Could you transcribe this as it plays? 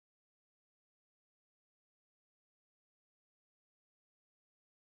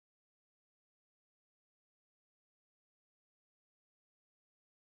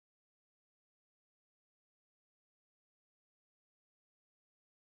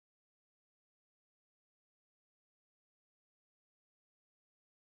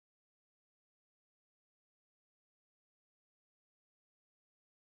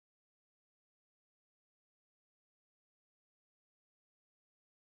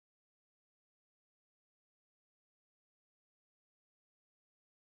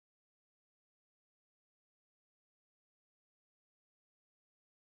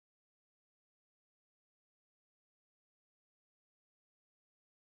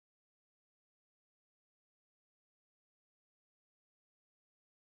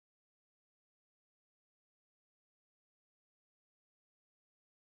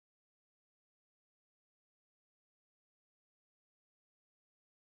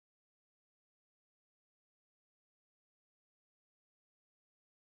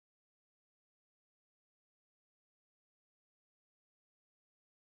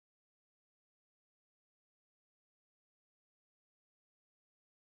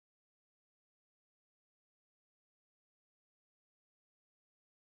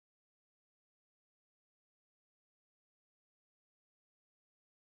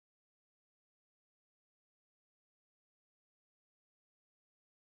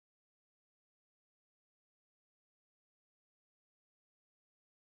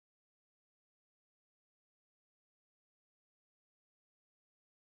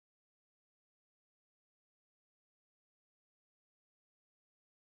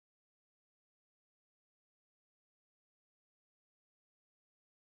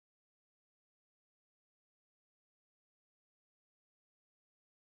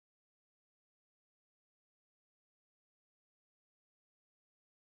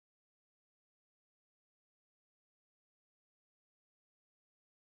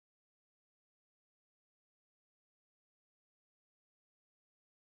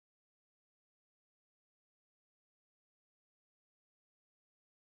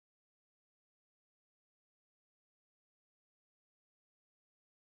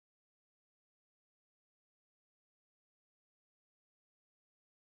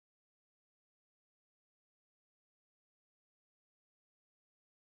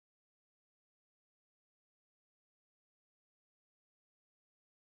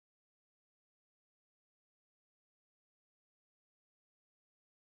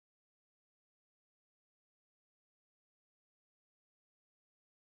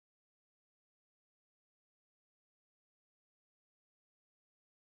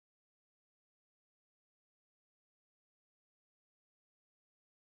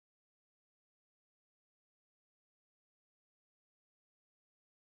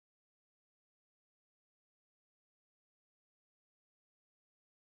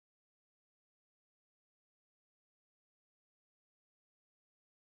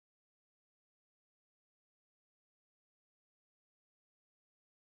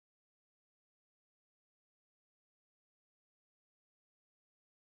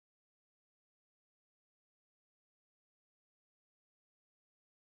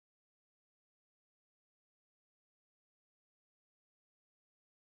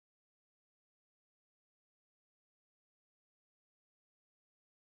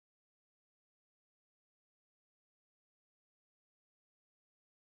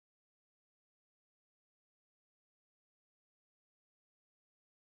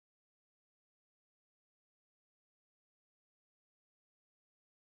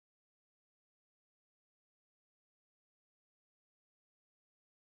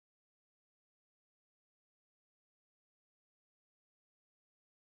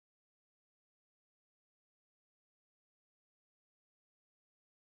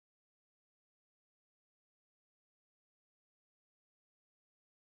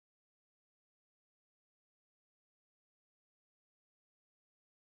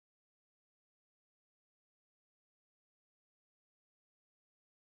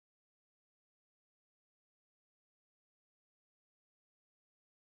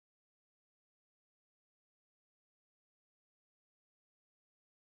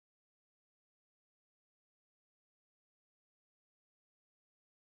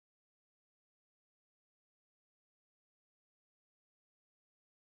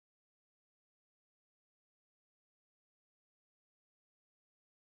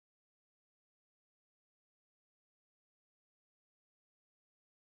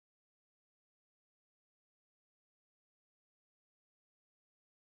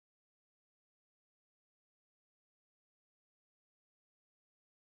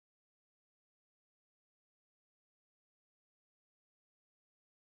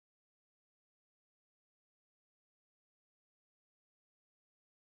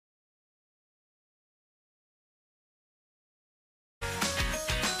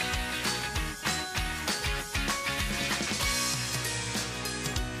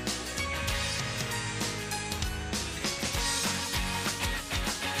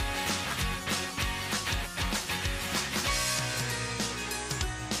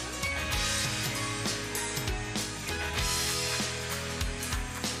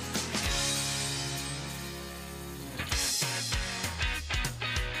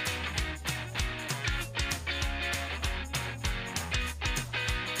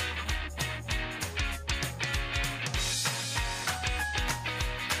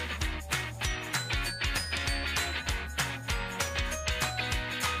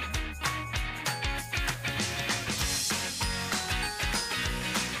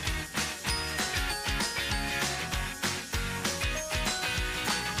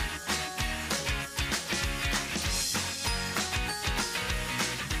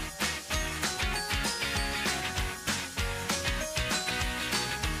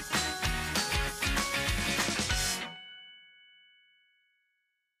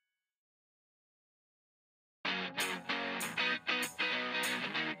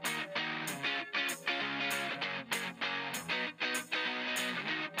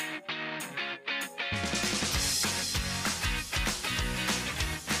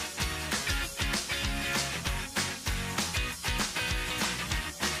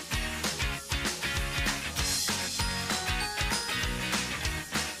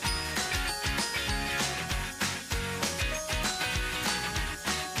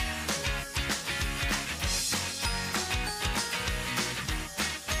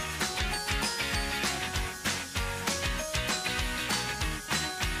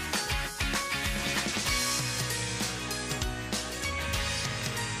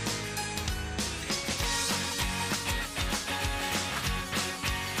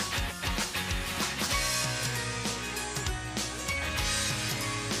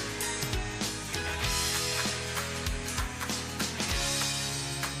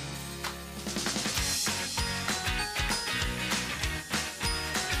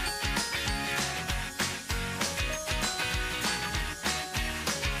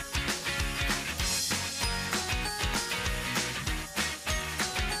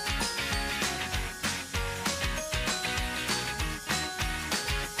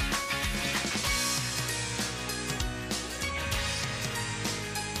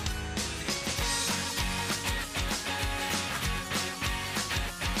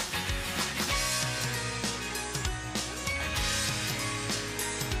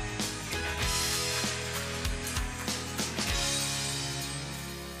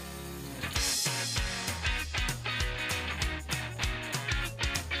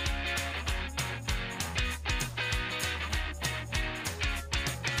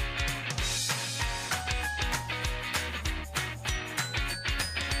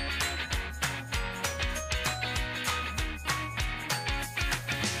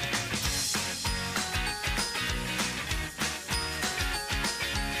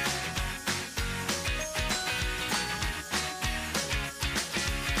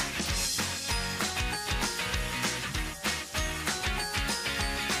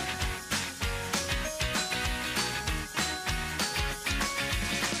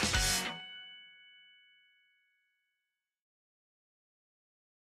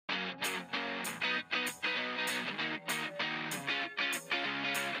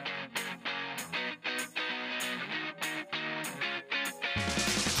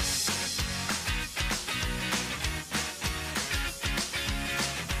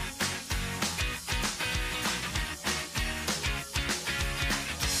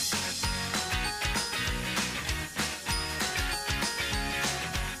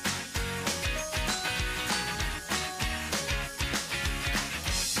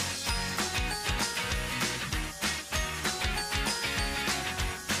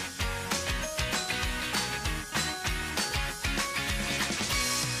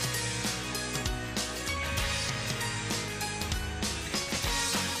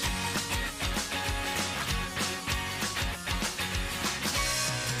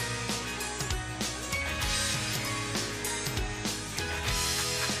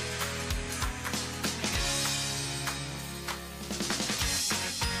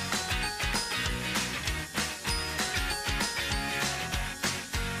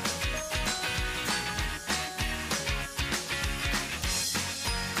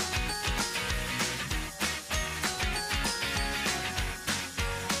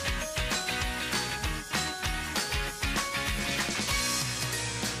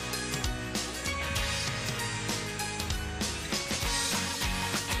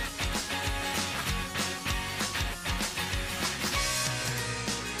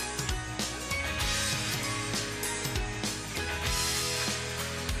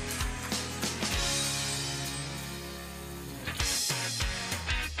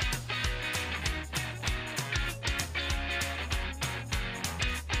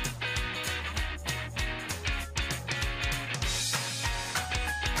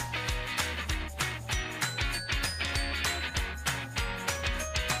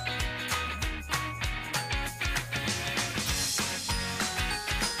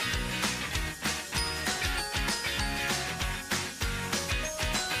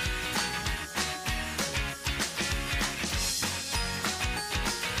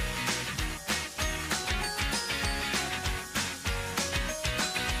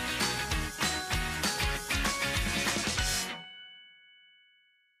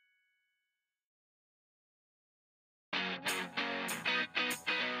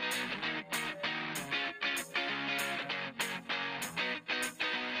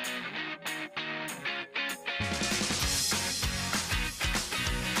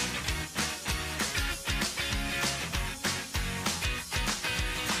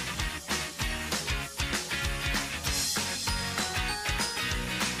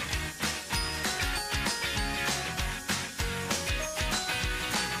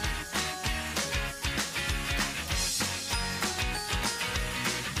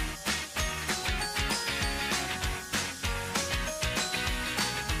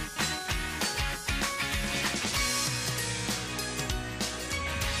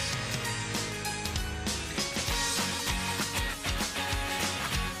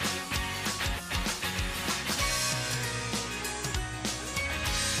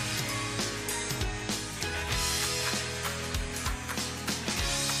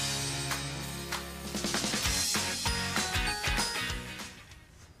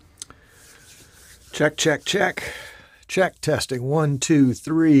Check, check, check. Check, testing. 1, 2,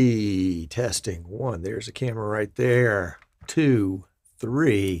 3. Testing. 1. There's a camera right there. 2,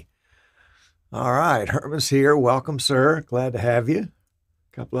 3. All right. Herman's here. Welcome, sir. Glad to have you. A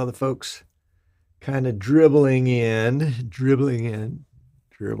couple other folks kind of dribbling in.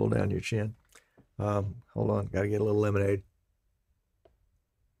 Dribble down your chin. Hold on. Got to get a little lemonade.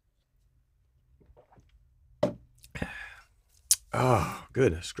 Oh,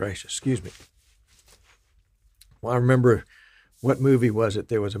 goodness gracious. Excuse me. Well, I remember, what movie was it?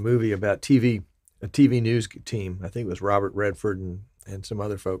 There was a movie about a TV news team. I think it was Robert Redford and some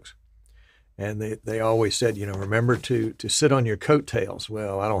other folks. And they always said, remember to sit on your coattails.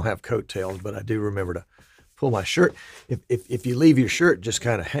 Well, I don't have coattails, but I do remember to pull my shirt. If you leave your shirt just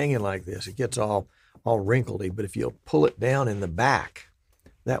kind of hanging like this, it gets all wrinkledy. But if you'll pull it down in the back,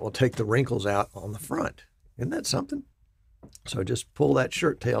 that will take the wrinkles out on the front. Isn't that something? So just pull that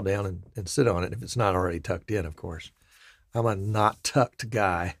shirt tail down and sit on it if it's not already tucked in, of course. I'm a not tucked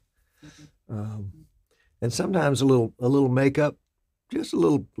guy. And sometimes a little makeup, just a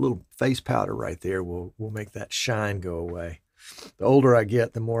little face powder right there will make that shine go away. The older I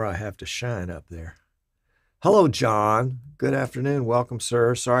get, the more I have to shine up there. Hello, John. Good afternoon. Welcome,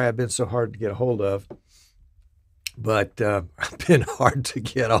 sir. Sorry I've been so hard to get a hold of, but I've been hard to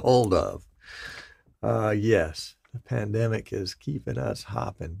get a hold of. Yes. The pandemic is keeping us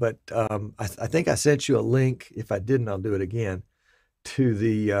hopping. But I think I sent you a link. If I didn't, I'll do it again, to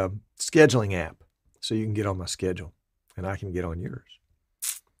the scheduling app so you can get on my schedule and I can get on yours.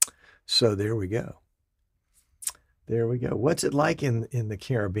 So there we go. There we go. What's it like in the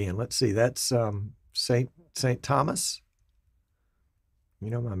Caribbean? Let's see. That's St. Thomas.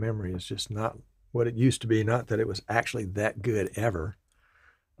 My memory is just not what it used to be. Not that it was actually that good ever.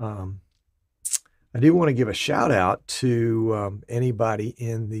 I do want to give a shout out to anybody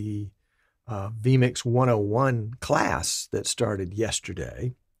in the vMix 101 class that started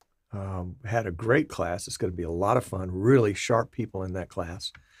yesterday. Had a great class. It's going to be a lot of fun. Really sharp people in that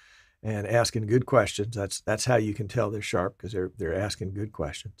class and asking good questions. That's how you can tell they're sharp, because they're asking good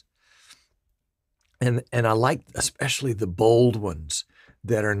questions. And I like especially the bold ones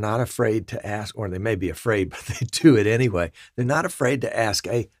that are not afraid to ask, or they may be afraid, but they do it anyway. They're not afraid to ask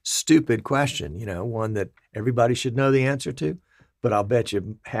a stupid question, one that everybody should know the answer to. But I'll bet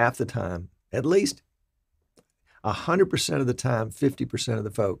you half the time, at least 100% of the time, 50% of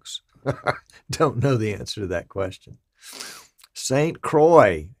the folks don't know the answer to that question. St.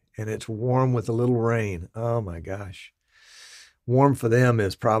 Croix, and it's warm with a little rain. Oh my gosh. Warm for them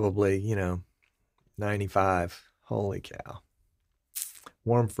is probably, 95. Holy cow.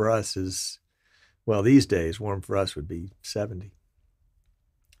 Warm for us is, well, these days, warm for us would be 70.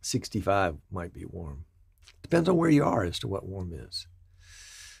 65 might be warm. Depends on where you are as to what warm is.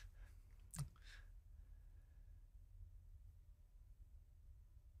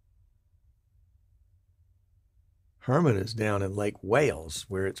 Herman is down in Lake Wales,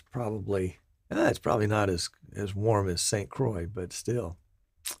 where it's probably not as warm as St. Croix, but still,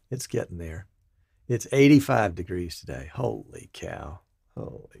 it's getting there. It's 85 degrees today. Holy cow.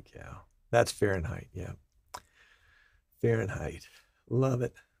 Holy cow. That's Fahrenheit. Yeah. Fahrenheit. Love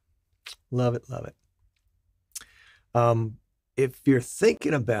it. Love it. Love it. If you're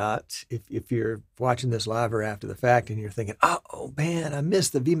thinking about, if you're watching this live or after the fact and you're thinking, oh man, I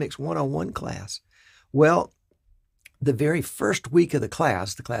missed the vMix 101 class. Well, the very first week of the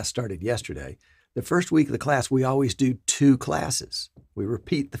class started yesterday. The first week of the class, we always do 2 classes. We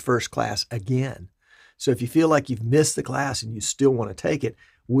repeat the first class again. So if you feel like you've missed the class and you still want to take it,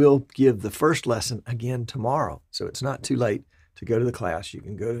 we'll give the first lesson again tomorrow. So it's not too late to go to the class. You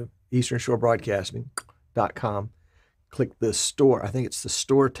can go to easternshorebroadcasting.com, click the store. I think it's the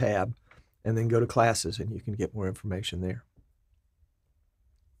store tab, and then go to classes, and you can get more information there.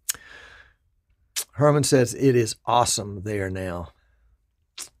 Herman says it is awesome there now.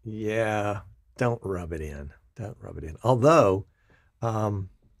 Yeah, don't rub it in. Don't rub it in. Although,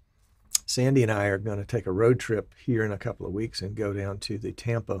 Sandy and I are going to take a road trip here in a couple of weeks and go down to the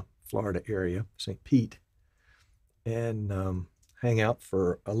Tampa, Florida area, St. Pete, and hang out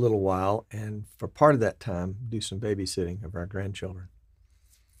for a little while. And for part of that time, do some babysitting of our grandchildren.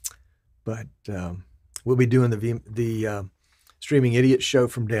 But we'll be doing the Streaming Idiot show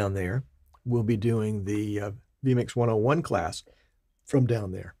from down there. We'll be doing the vMix 101 class from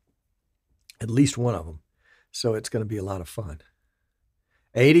down there, at least one of them. So it's going to be a lot of fun.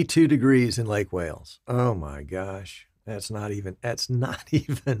 82 degrees in Lake Wales. Oh my gosh. That's not even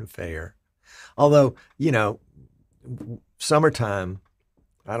fair. Although, summertime,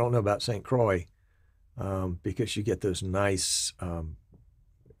 I don't know about St. Croix, because you get those nice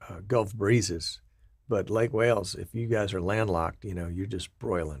Gulf breezes. But Lake Wales, if you guys are landlocked, you know, you're just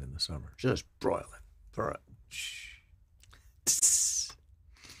broiling in the summer. Just broiling.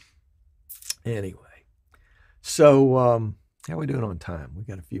 Anyway, so how are we doing on time? We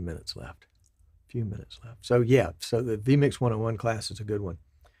got a few minutes left. So yeah, so the vMix 101 class is a good one,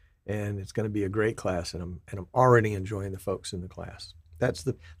 and it's going to be a great class, and I'm already enjoying the folks in the class. That's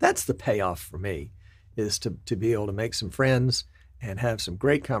the payoff for me, is to be able to make some friends and have some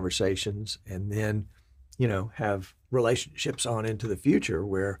great conversations, and then, you know, have relationships on into the future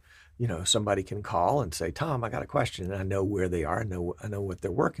where, you know, somebody can call and say, Tom, I got a question, and I know where they are, I know what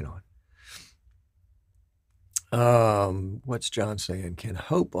they're working on. What's John saying? Can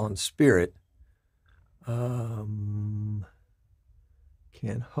hope on spirit? Can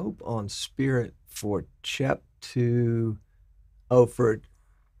hope on spirit for Chep to, for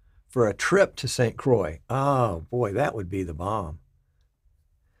a trip to St. Croix. Oh boy, that would be the bomb.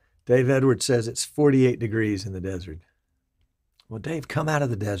 Dave Edwards says it's 48 degrees in the desert. Well, Dave, come out of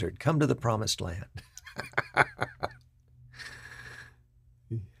the desert. Come to the promised land.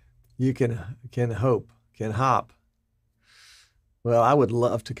 You can hope, can hop. Well, I would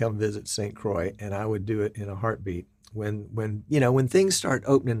love to come visit St. Croix, and I would do it in a heartbeat. When you know, when things start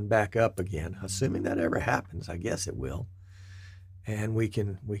opening back up again, assuming that ever happens, I guess it will. And we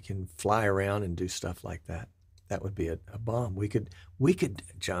can fly around and do stuff like that. That would be a bomb. We could,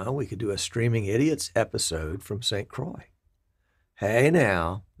 John, we could do a Streaming Idiots episode from St. Croix. Hey,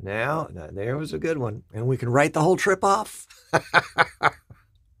 now, there was a good one. And we can write the whole trip off.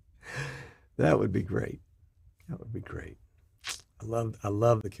 That would be great. That would be great. I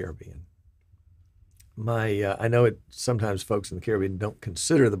love the Caribbean. I know sometimes folks in the Caribbean don't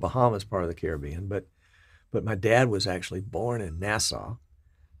consider the Bahamas part of the Caribbean, but my dad was actually born in Nassau,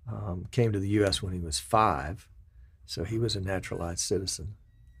 came to the U.S. when he was 5, so he was a naturalized citizen.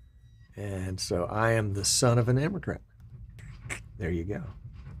 And so I am the son of an immigrant. There you go.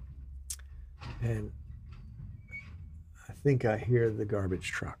 And I think I hear the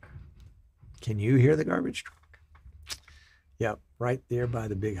garbage truck. Can you hear the garbage truck? Yep, right there by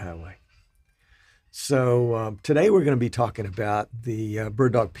the big highway. So today we're going to be talking about the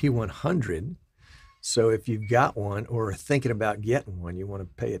BirdDog P100. So if you've got one or are thinking about getting one, you want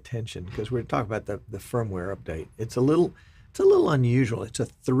to pay attention, because we're talking about the firmware update. It's a little unusual. It's a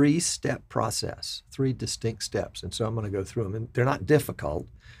 3-step process, 3 distinct steps. And so I'm going to go through them, and they're not difficult,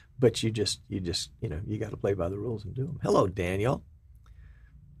 but you just, you know, you got to play by the rules and do them. Hello, Daniel.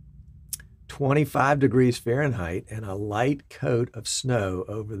 25 degrees Fahrenheit and a light coat of snow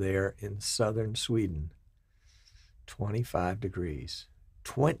over there in southern Sweden. 25 degrees.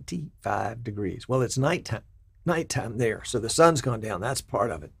 25 degrees. Well, it's nighttime there, so the sun's gone down. That's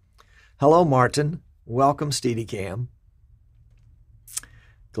part of it. Hello, Martin. Welcome, Steadicam.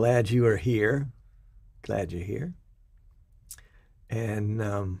 Glad you are here. Glad you're here.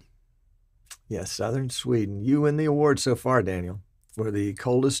 And yeah, southern Sweden. You win the award so far, Daniel, for the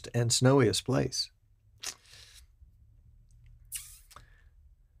coldest and snowiest place.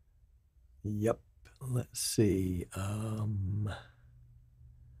 Yep. Let's see.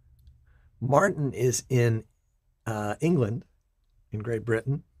 Martin is in England, in Great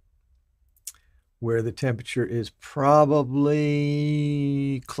Britain, where the temperature is probably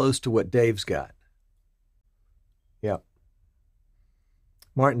close to what Dave's got. Yep.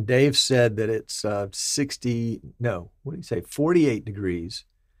 Martin, Dave said that it's 48 degrees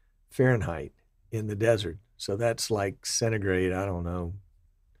Fahrenheit in the desert. So that's like centigrade, I don't know,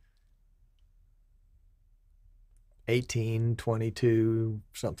 18, 22,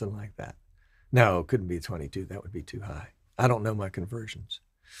 something like that. No, it couldn't be 22. That would be too high. I don't know my conversions.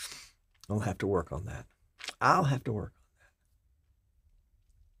 I'll have to work on that.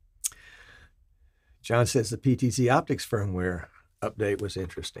 John says the PTZ optics firmware update was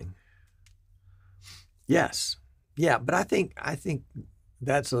interesting. Yes. Yeah, but I think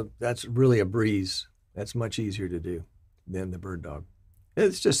that's really a breeze. That's much easier to do than the BirdDog.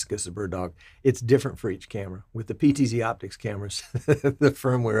 It's just because the BirdDog, it's different for each camera. With the PTZ optics cameras, the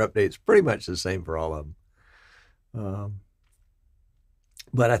firmware update's pretty much the same for all of them.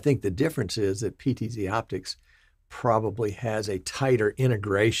 But I think the difference is that PTZ optics probably has a tighter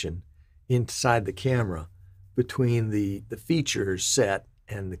integration inside the camera between the features set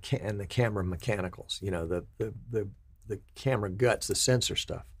and the camera mechanicals. You know, the camera guts, the sensor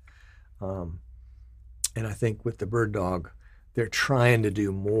stuff. And I think with the BirdDog, they're trying to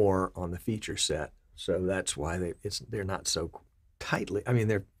do more on the feature set, so that's why they're not so tightly. I mean,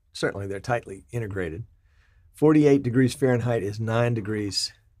 they're tightly integrated. 48 degrees Fahrenheit is 9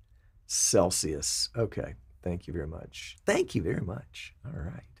 degrees Celsius. Okay, thank you very much. Thank you very much. All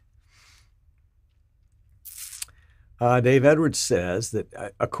right. Dave Edwards says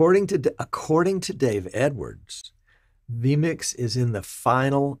that according to Dave Edwards, vMix is in the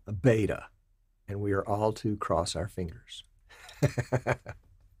final beta, and we are all to cross our fingers.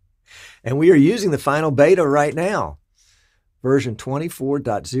 And we are using the final beta right now, version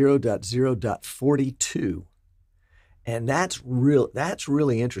 24.0.0.42. And that's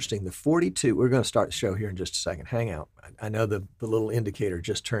really interesting. The 42, we're going to start the show here in just a second. Hang out. I know the little indicator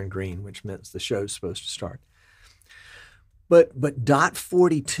just turned green, which means the show's supposed to start. But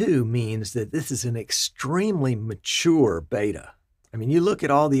 .42 means that this is an extremely mature beta. I mean, you look at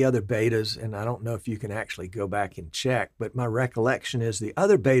all the other betas, and I don't know if you can actually go back and check, but my recollection is the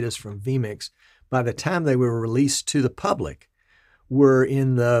other betas from vMix, by the time they were released to the public, were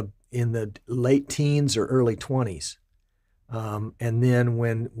in the late teens or early 20s. And then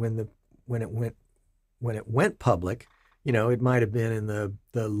when it went public, you know, it might have been in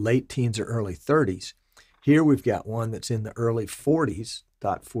the late teens or early 30s. Here we've got one that's in the early 40s,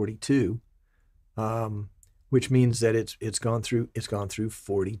 .42. Which means that it's gone through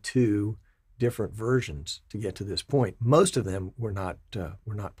 42 different versions to get to this point. Most of them were not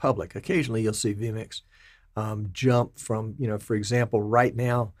public. Occasionally you'll see vMix jump from, you know, for example, right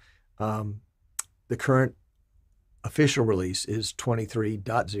now the current official release is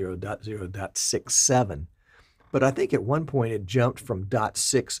 23.0.0.67. But I think at one point it jumped from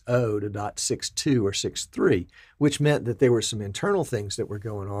 .60 to .62 or 63, which meant that there were some internal things that were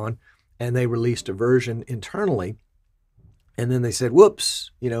going on. And they released a version internally. And then they said, whoops,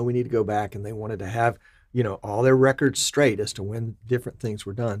 you know, we need to go back. And they wanted to have, you know, all their records straight as to when different things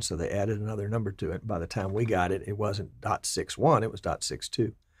were done. So they added another number to it. By the time we got it, it wasn't .61, it was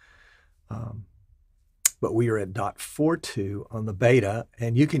 .62. But we are at .42 on the beta.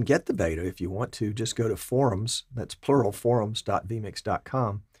 And you can get the beta if you want to. Just go to forums, that's plural,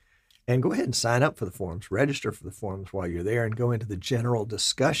 forums.vmix.com. And go ahead and sign up for the forums. Register for the forums while you're there and go into the general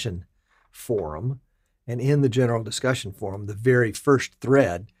discussion forum. And in the general discussion forum, the very first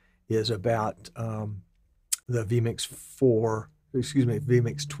thread is about the vMix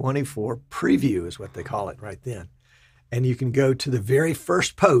 24 preview is what they call it right then. And you can go to the very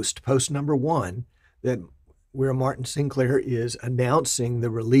first post number 1, where Martin Sinclair is announcing the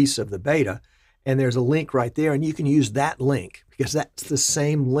release of the beta. And there's a link right there, and you can use that link because that's the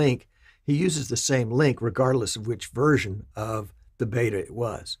same link. He uses the same link regardless of which version of the beta it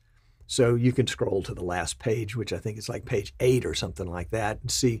was. So you can scroll to the last page, which I think is like page 8 or something like that, and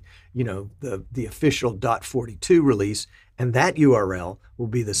see, you know, the official .42 release, and that URL will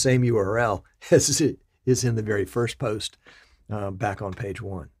be the same URL as it is in the very first post back on page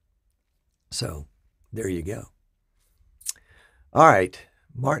 1. So there you go. All right.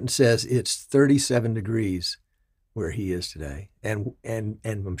 Martin says it's 37 degrees where he is today, and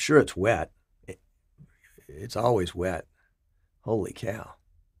I'm sure it's wet. It's always wet. Holy cow.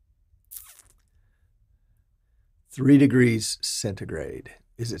 3 degrees centigrade.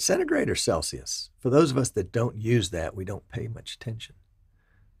 Is it centigrade or Celsius? For those of us that don't use that, we don't pay much attention.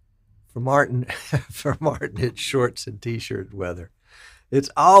 For Martin, it's shorts and t-shirt weather. It's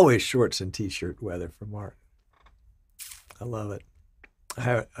always shorts and t-shirt weather for Martin. I love it.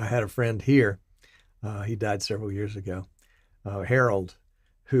 I had a friend here. He died several years ago. Harold,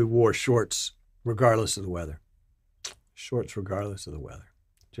 who wore shorts regardless of the weather. Shorts regardless of the weather.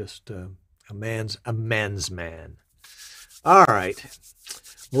 Just a man's man. All right.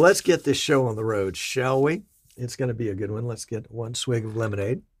 Well, let's get this show on the road, shall we? It's going to be a good one. Let's get one swig of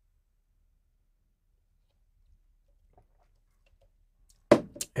lemonade.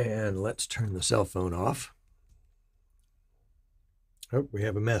 And let's turn the cell phone off. Oh, we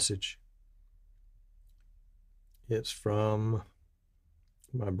have a message. It's from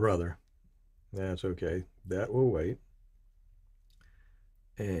my brother. That's okay. That will wait.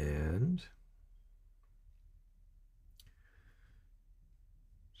 And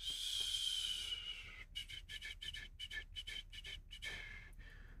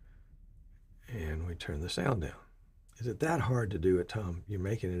we turn the sound down. Is it that hard to do it, Tom? You're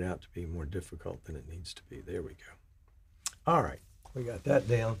making it out to be more difficult than it needs to be. There we go. All right. We got that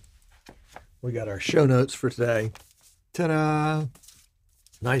down. We got our show notes for today. Ta-da!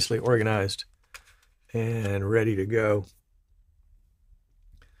 Nicely organized and ready to go.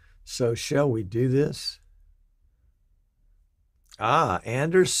 So shall we do this?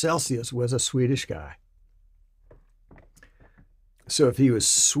 Anders Celsius was a Swedish guy. So if he was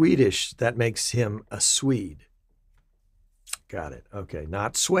Swedish, that makes him a Swede. Got it. Okay,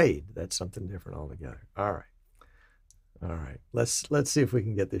 not suede. That's something different altogether. All right. All right. Let's see if we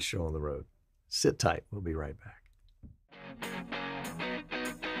can get this show on the road. Sit tight. We'll be right back.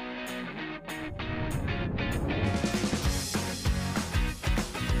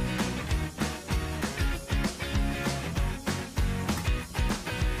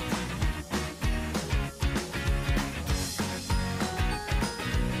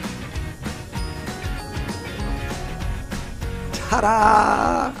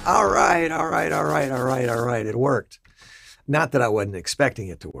 Ta-da! All right. It worked. Not that I wasn't expecting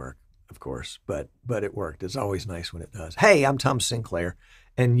it to work, of course, but it worked. It's always nice when it does. Hey, I'm Tom Sinclair,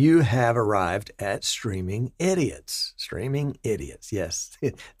 and you have arrived at Streaming Idiots. Streaming Idiots, yes.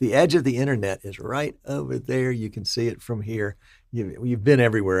 The edge of the internet is right over there. You can see it from here. You've been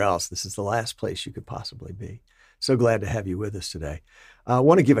everywhere else. This is the last place you could possibly be. So glad to have you with us today. I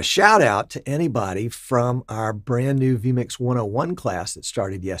want to give a shout out to anybody from our brand new vMix 101 class that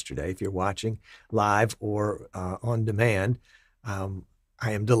started yesterday. If you're watching live or on demand, I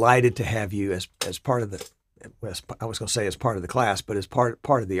am delighted to have you as part of the, I was going to say as part of the class, but as part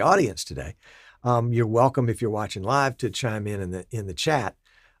of the audience today. You're welcome if you're watching live to chime in the chat.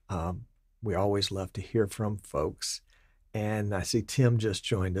 We always love to hear from folks. And I see Tim just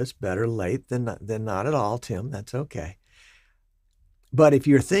joined us. Better late than not at all, Tim. That's okay. But if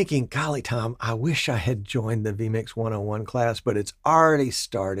you're thinking, golly, Tom, I wish I had joined the vMix 101 class, but it's already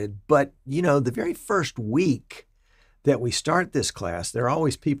started. But, you know, the very first week that we start this class, there are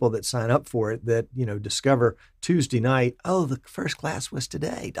always people that sign up for it that, you know, discover Tuesday night, oh, the first class was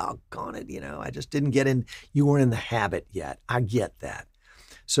today. Doggone it. You know, I just didn't get in. You weren't in the habit yet. I get that.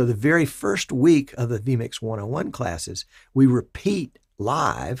 So the very first week of the vMix 101 classes, we repeat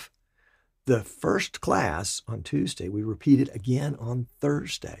live the first class on Tuesday. We repeat it again on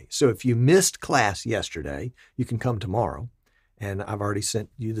Thursday. So if you missed class yesterday, you can come tomorrow. And I've already sent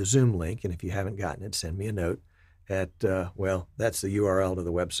you the Zoom link. And if you haven't gotten it, send me a note at, well, that's the URL to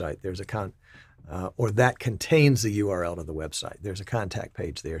the website. There's a or that contains the URL to the website. There's a contact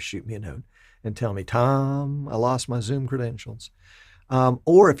page there. Shoot me a note and tell me, Tom, I lost my Zoom credentials.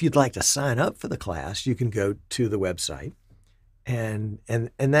 Or if you'd like to sign up for the class, you can go to the website. And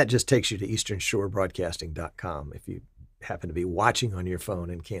that just takes you to easternshorebroadcasting.com if you happen to be watching on your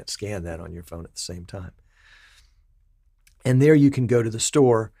phone and can't scan that on your phone at the same time. And there you can go to the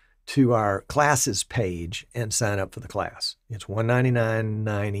store to our classes page and sign up for the class. It's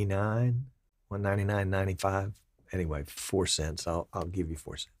 $199.99, $199.95. Anyway, 4 cents. I'll give you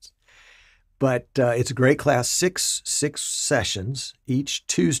 4 cents. But it's a great class, six sessions each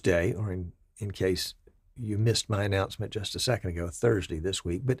Tuesday, or in case you missed my announcement just a second ago, Thursday this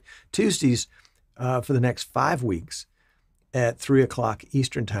week. But Tuesdays for the next 5 weeks at 3 o'clock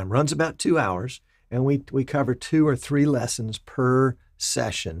Eastern time. Runs about 2 hours, and we cover 2 or 3 lessons per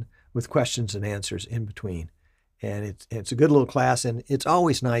session with questions and answers in between. And it's a good little class, and it's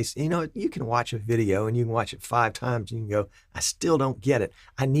always nice. You know, you can watch a video, and you can watch it 5 times, and you can go, I still don't get it.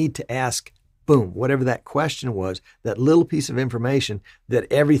 I need to ask, boom, whatever that question was, that little piece of information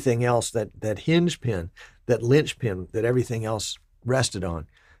that everything else, that hinge pin, that linchpin, that everything else rested on,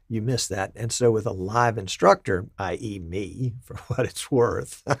 you missed that. And so with a live instructor, i.e. me, for what it's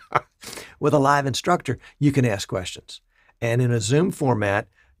worth, with a live instructor, you can ask questions. And in a Zoom format,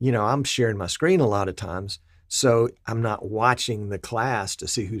 you know, I'm sharing my screen a lot of times, so I'm not watching the class to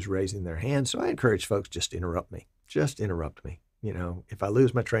see who's raising their hand. So I encourage folks, just interrupt me. Just interrupt me. You know, if I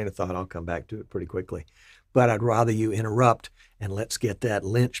lose my train of thought, I'll come back to it pretty quickly. But I'd rather you interrupt and let's get that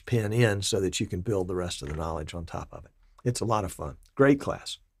linchpin in so that you can build the rest of the knowledge on top of it. It's a lot of fun. Great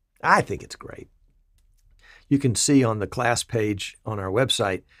class. I think it's great. You can see on the class page on our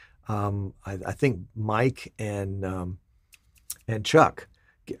website, I think Mike and Chuck,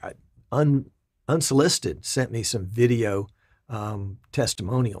 unsolicited, sent me some video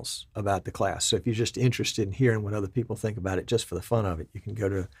testimonials about the class. So if you're just interested in hearing what other people think about it, just for the fun of it, you can go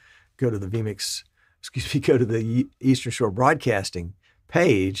to the vMix, go to the Eastern Shore Broadcasting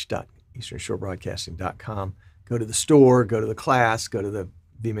page, easternshorebroadcasting.com, go to the store, go to the class, go to the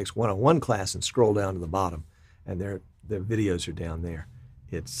vMix 101 class, and scroll down to the bottom, and their videos are down there.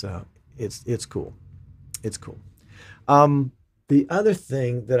 It's cool. It's cool. The other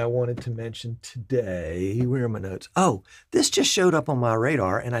thing that I wanted to mention today, where are my notes? Oh, this just showed up on my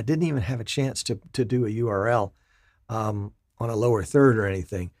radar, and I didn't even have a chance to do a URL on a lower third or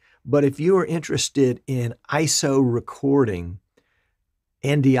anything. But if you are interested in ISO recording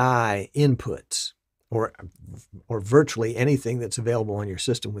NDI inputs, or virtually anything that's available on your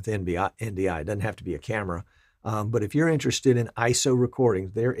system with NDI, it doesn't have to be a camera. But if you're interested in ISO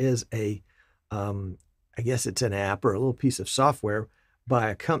recordings, there is I guess it's an app or a little piece of software by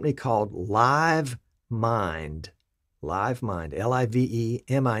a company called LiveMind, LIVEMIND,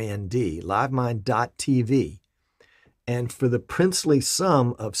 livemind.tv. And for the princely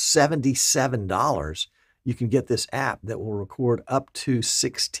sum of $77, you can get this app that will record up to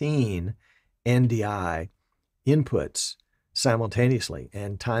 16 NDI inputs simultaneously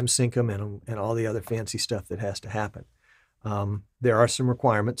and time sync them and all the other fancy stuff that has to happen. There are some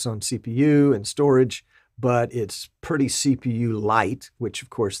requirements on CPU and storage, but it's pretty CPU light, which of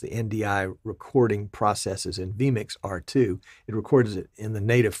course the NDI recording processes in vMix are too. It records it in the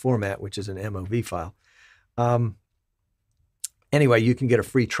native format, which is an MOV file. Anyway, you can get a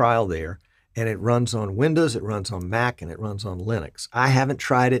free trial there, and it runs on Windows, it runs on Mac, and it runs on Linux. I haven't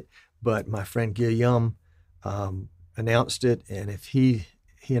tried it, but my friend Guillaume announced it, and if he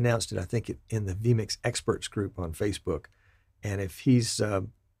announced it, I think, in the vMix experts group on Facebook, and if he's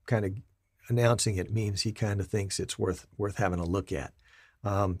kind of announcing it, means he kind of thinks it's worth having a look at.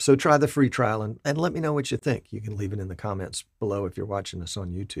 So try the free trial and let me know what you think. You can leave it in the comments below if you're watching us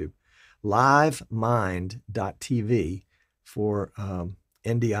on YouTube. Livemind.tv for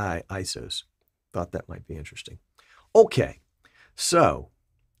NDI ISOs. Thought that might be interesting. Okay, so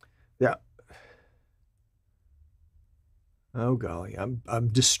yeah. Oh golly, I'm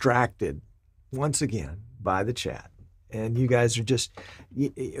distracted once again by the chat, and you guys are just.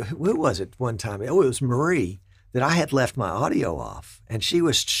 Who was it one time? Oh, it was Marie, that I had left my audio off, and she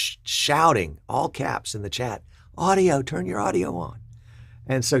was shouting all caps in the chat, "Audio, turn your audio on."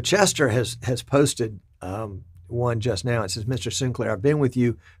 And so Chester has posted one just now. It says, "Mr. Sinclair, I've been with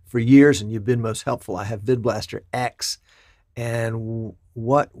you for years and you've been most helpful. I have VidBlaster X, and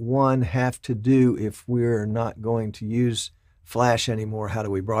what one have to do if we're not going to use Flash anymore? How do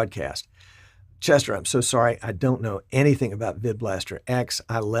we broadcast?" Chester, I'm so sorry. I don't know anything about VidBlaster X.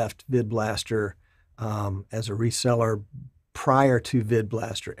 I left VidBlaster as a reseller prior to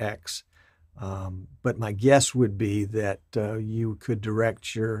VidBlaster X. But my guess would be that you could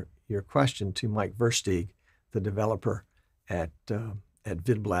direct your question to Mike Versteeg, the developer at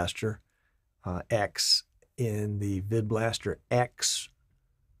VidBlaster X, in the VidBlaster X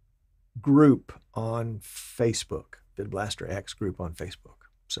group on Facebook, VidBlaster X group on Facebook.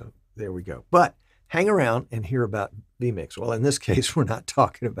 So there we go. But hang around and hear about vMix. Well, in this case, we're not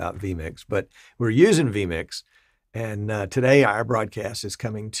talking about vMix, but we're using vMix. And today our broadcast is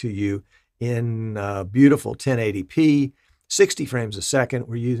coming to you in beautiful 1080p, 60 frames a second.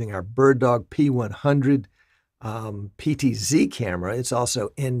 We're using our BirdDog P100 PTZ camera. It's also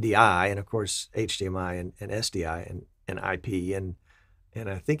NDI, and of course HDMI and SDI and IP, and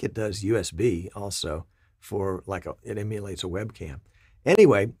I think it does USB also, for it emulates a webcam.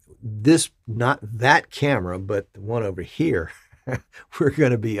 Anyway, not that camera, but the one over here, we're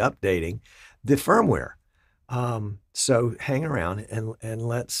going to be updating the firmware. So hang around and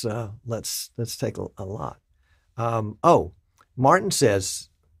let's take a lot. Oh, Martin says,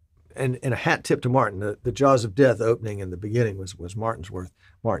 and a hat tip to Martin, the Jaws of Death opening in the beginning was Martin's worth.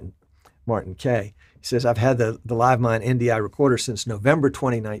 Martin K. He says, "I've had the LiveMind NDI recorder since November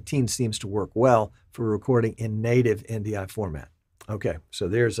 2019. Seems to work well for recording in native NDI format." Okay, so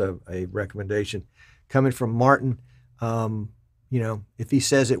there's a recommendation coming from Martin. If he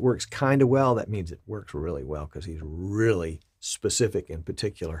says it works kind of well, that means it works really well, because he's really specific and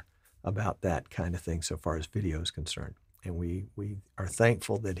particular about that kind of thing so far as video is concerned. And we are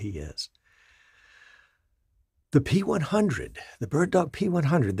thankful that he is. The P100, the BirdDog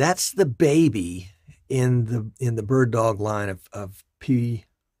P100, that's the baby in the BirdDog line of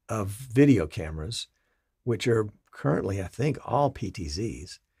video cameras, which are currently, I think, all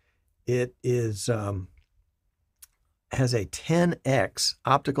PTZs. It is has a 10x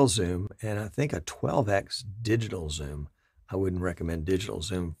optical zoom and I think a 12x digital zoom. I wouldn't recommend digital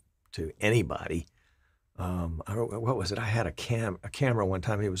zoom to anybody. What was it? I had a camera one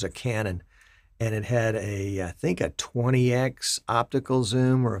time. It was a Canon, and it had I think a 20x optical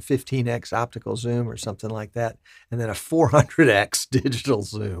zoom or a 15x optical zoom or something like that, and then a 400x digital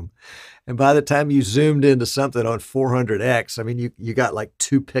zoom. And by the time you zoomed into something on 400x, I mean, you got like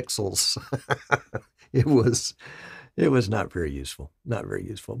 2 pixels. It was not very useful,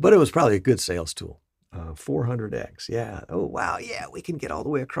 but it was probably a good sales tool. 400x, yeah. Oh wow, yeah, we can get all the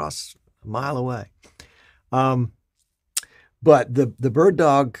way across a mile away. But the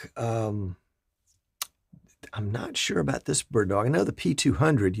BirdDog, I'm not sure about this BirdDog. I know the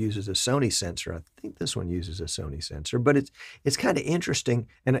P200 uses a Sony sensor. I think this one uses a Sony sensor, but it's kind of interesting.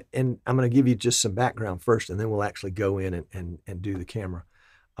 And I'm going to give you just some background first, and then we'll actually go in and do the camera.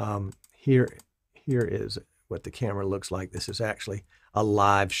 Here is what the camera looks like. This is actually a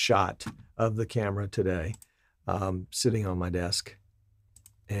live shot of the camera today, sitting on my desk.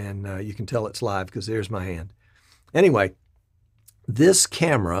 And you can tell it's live because there's my hand. Anyway, this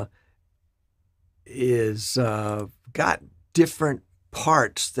camera is got different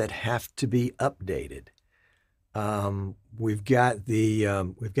parts that have to be updated. We've got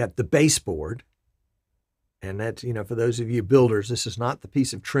the baseboard, and that's, for those of you builders, this is not the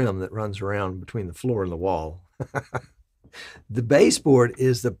piece of trim that runs around between the floor and the wall. The baseboard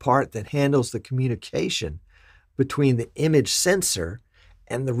is the part that handles the communication between the image sensor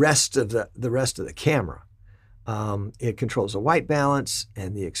and the rest of the camera. It controls the white balance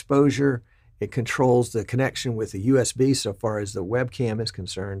and the exposure. It controls the connection with the USB so far as the webcam is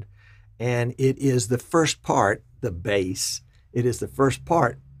concerned. And it is the first part, the base, it is the first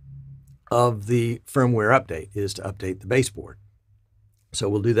part of the firmware update, is to update the baseboard. So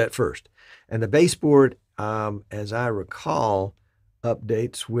we'll do that first. And the baseboard, as I recall,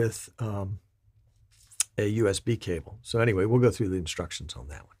 updates with a USB cable. So anyway, we'll go through the instructions on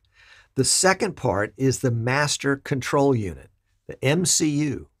that one. The second part is the master control unit, the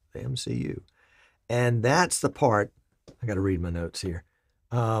MCU, And that's the part, I got to read my notes here,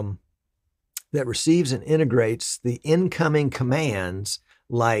 that receives and integrates the incoming commands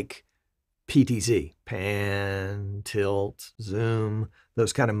like PTZ, pan, tilt, zoom,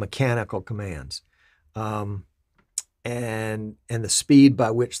 those kind of mechanical commands. And the speed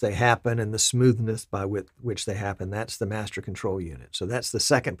by which they happen and the smoothness by which they happen, that's the master control unit. So that's the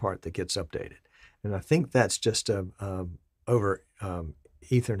second part that gets updated. And I think that's just a over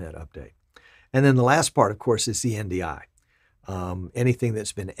Ethernet update. And then the last part, of course, is the NDI. Anything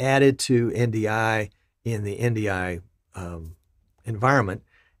that's been added to NDI in the NDI environment,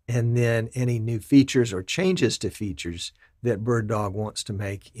 and then any new features or changes to features that BirdDog wants to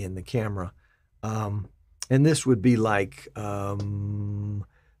make in the camera. And this would be like the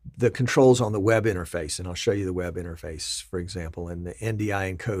controls on the web interface. And I'll show you the web interface, for example, and the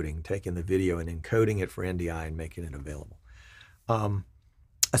NDI encoding, taking the video and encoding it for NDI and making it available.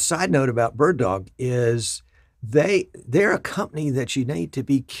 A side note about BirdDog is they're a company that you need to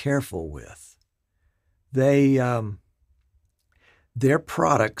be careful with. Their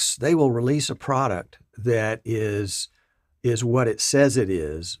products, they will release a product that is what it says it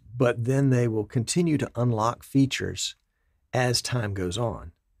is, but then they will continue to unlock features as time goes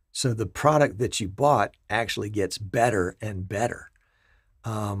on. So the product that you bought actually gets better and better.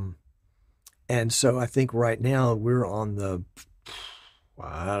 And so I think right now we're on the,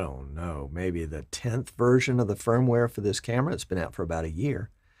 I don't know, maybe the 10th version of the firmware for this camera. It's been out for about a year.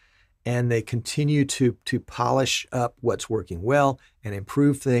 And they continue to polish up what's working well and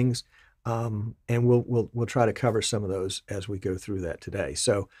improve things. And we'll try to cover some of those as we go through that today.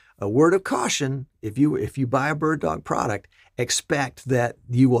 So a word of caution: if you buy a BirdDog product, expect that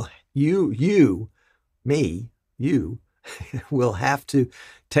you will have to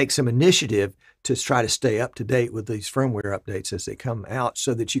take some initiative to try to stay up to date with these firmware updates as they come out,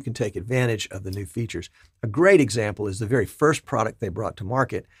 so that you can take advantage of the new features. A great example is the very first product they brought to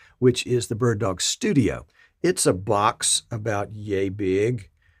market, which is the BirdDog Studio. It's a box about yay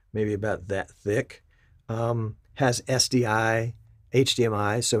big, maybe about that thick, has SDI,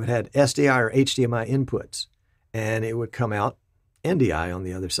 HDMI, so it had SDI or HDMI inputs, and it would come out NDI on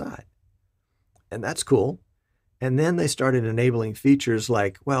the other side. And that's cool. And then they started enabling features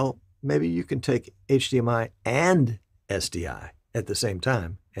like, well, maybe you can take HDMI and SDI at the same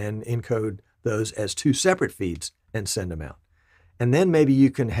time and encode those as two separate feeds and send them out. And then maybe you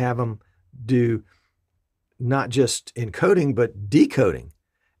can have them do not just encoding, but decoding.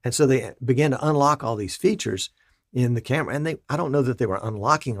 And so they began to unlock all these features in the camera. And I don't know that they were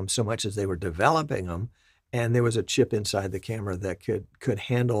unlocking them so much as they were developing them. And there was a chip inside the camera that could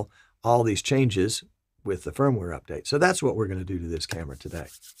handle all these changes with the firmware update. So that's what we're going to do to this camera today.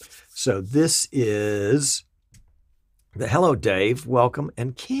 So this is the hello, Dave, welcome.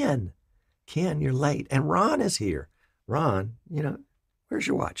 And Ken, you're late. And Ron is here. Ron, where's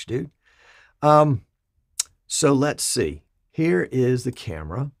your watch, dude? So let's see. Here is the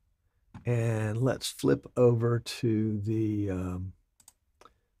camera, and let's flip over to the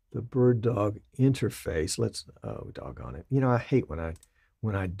BirdDog interface. Oh, doggone it. I hate when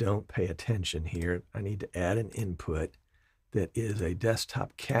I don't pay attention here. I need to add an input that is a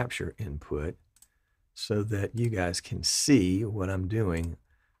desktop capture input so that you guys can see what I'm doing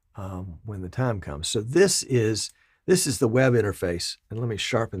when the time comes. So this is the web interface, and let me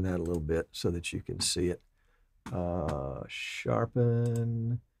sharpen that a little bit so that you can see it.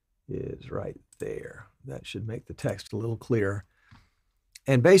 Sharpen is right there. That should make the text a little clearer.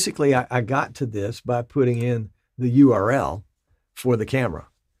 And basically, I got to this by putting in the URL for the camera.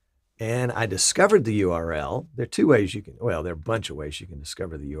 And I discovered the URL. There are two ways there are a bunch of ways you can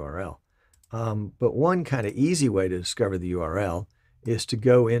discover the URL. But one kind of easy way to discover the URL is to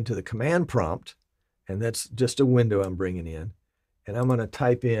go into the command prompt, and that's just a window I'm bringing in. And I'm going to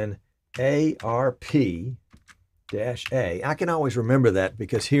type in ARP-A. I can always remember that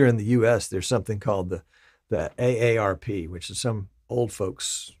because here in the US, there's something called the AARP, which is some old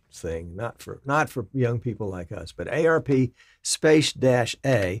folks thing, not for young people like us, but ARP space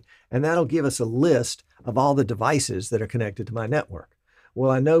 -A, and that'll give us a list of all the devices that are connected to my network.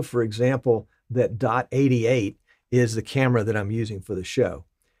 Well, I know, for example, that .88 is the camera that I'm using for the show.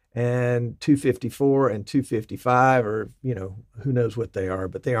 And 254 and 255 are, who knows what they are,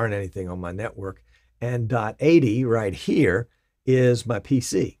 but they aren't anything on my network. And .80 right here is my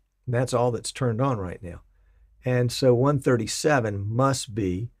PC. And that's all that's turned on right now. And so 137 must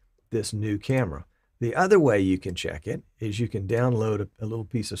be this new camera. The other way you can check it is you can download a little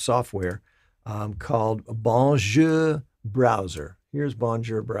piece of software called Bonjour Browser. Here's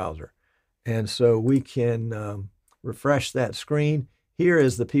Bonjour Browser. And so we can refresh that screen. Here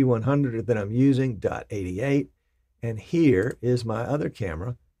is the P100 that I'm using, .88. And here is my other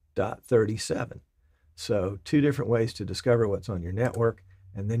camera, .37. So 2 different ways to discover what's on your network.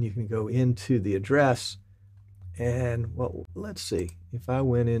 And then you can go into the address. And well, let's see if I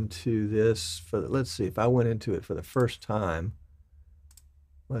went into this if I went into it for the first time.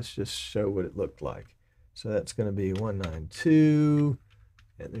 Let's just show what it looked like. So that's going to be 192,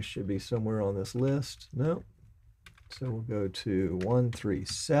 and there should be somewhere on this list. No. So we'll go to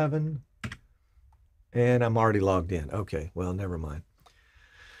 137, and I'm already logged in. Okay, well, never mind.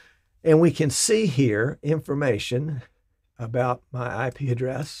 And we can see here information about my IP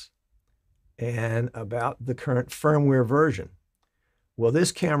address and about the current firmware version. Well,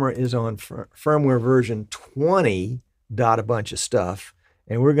 this camera is on firmware version 20 dot a bunch of stuff,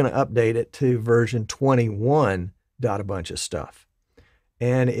 and we're going to update it to version 21 dot a bunch of stuff.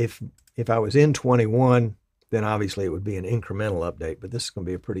 And if I was in 21, then obviously it would be an incremental update, but this is going to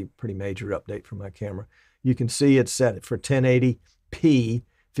be a pretty major update for my camera. You can see it's set for 1080p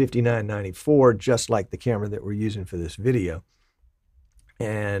 5994, just like the camera that we're using for this video.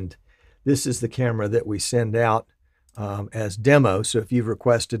 And this is the camera that we send out as demo. So if you've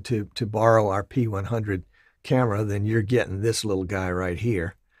requested to borrow our P100 camera, then you're getting this little guy right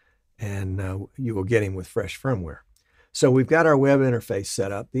here, and you will get him with fresh firmware. So we've got our web interface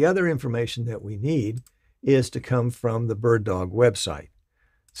set up. The other information that we need is to come from the BirdDog website.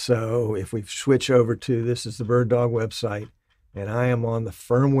 So if we switch over to, this is the BirdDog website, and I am on the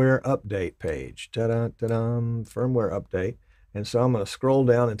firmware update page. Ta-da, ta-da, firmware update. And so I'm going to scroll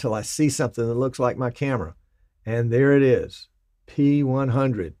down until I see something that looks like my camera. And there it is,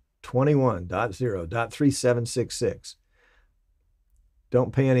 P100 21.0.3766.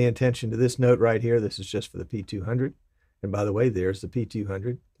 Don't pay any attention to this note right here. This is just for the P200. And by the way, there's the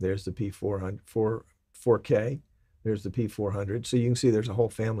P200. There's the P400, 4K. There's the P400. So you can see there's a whole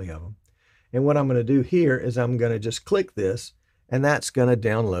family of them. And what I'm going to do here is I'm going to just click this, and that's going to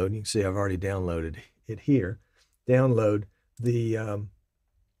download. You can see I've already downloaded it here. Download the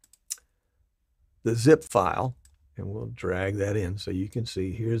zip file, and we'll drag that in so you can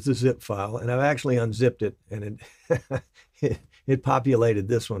see here's the zip file. And I've actually unzipped it, and it populated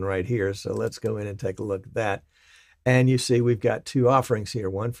this one right here. So let's go in and take a look at that. And you see we've got 2 offerings here,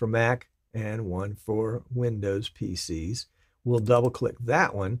 one for Mac and one for Windows PCs. We'll double click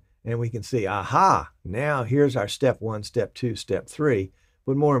that one, and we can see, aha, now here's our step 1, step 2, step 3.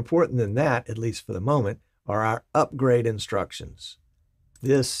 But more important than that, at least for the moment, are our upgrade instructions.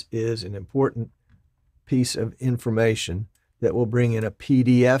 This is an important piece of information that will bring in a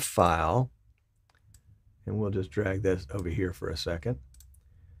PDF file, and we'll just drag this over here for a second.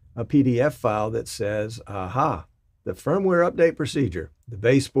 A PDF file that says, aha, the firmware update procedure, the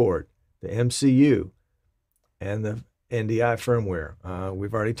baseboard, the MCU, and the NDI firmware.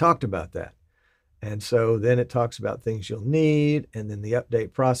 We've already talked about that. And so then it talks about things you'll need, and then the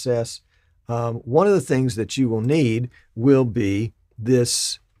update process. One of the things that you will need will be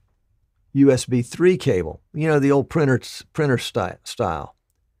this USB 3 cable, the old printer style.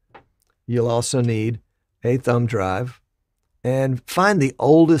 You'll also need a thumb drive, and find the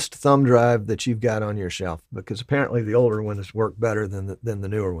oldest thumb drive that you've got on your shelf, because apparently the older ones work better than the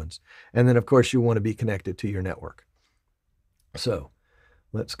newer ones. And then, of course, you want to be connected to your network. So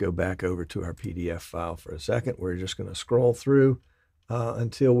let's go back over to our PDF file for a second. We're just going to scroll through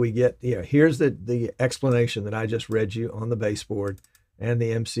until we get, here's the explanation that I just read you on the baseboard and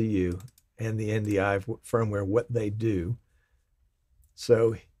the MCU and the NDI firmware, what they do.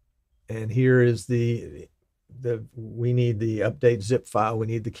 So, and here is we need the update zip file, we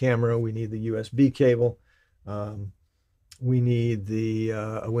need the camera, we need the USB cable, we need the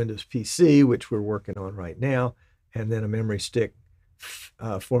a Windows PC, which we're working on right now, and then a memory stick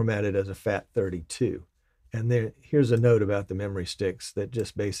formatted as a FAT32. And here's a note about the memory sticks that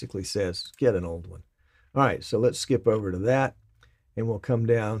just basically says, get an old one. All right, so let's skip over to that. and we'll come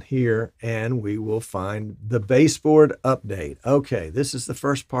down here and we will find the baseboard update. Okay, this is the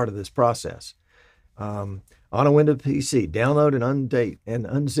first part of this process. On a Windows PC, download and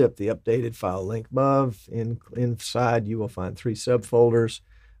unzip the updated file link above. Inside, you will find 3 subfolders.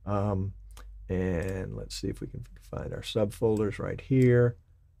 And let's see if we can find our subfolders right here.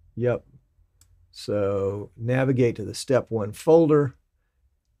 Yep. So navigate to the step 1 folder.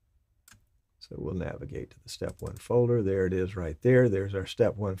 So we'll navigate to the step 1 folder. There it is right there. There's our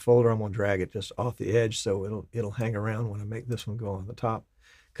step 1 folder. I'm going to drag it just off the edge so it'll hang around when I make this one go on the top.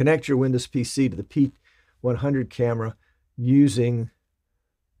 Connect your Windows PC to the P100 camera using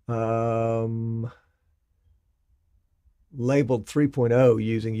labeled 3.0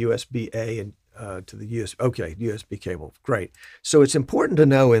 using USB-A and to the USB cable. Great. So it's important to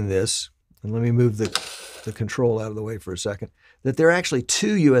know in this, and let me move the control out of the way for a second, that there are actually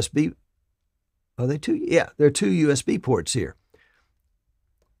 2 USB. Are they 2? Yeah, there are 2 USB ports here.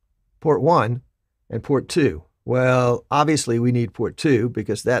 Port 1 and port 2. Well, obviously we need port 2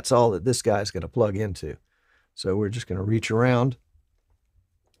 because that's all that this guy's going to plug into. So we're just going to reach around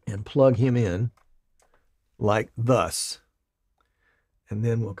and plug him in like thus. And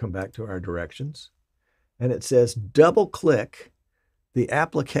then we'll come back to our directions. And it says double click the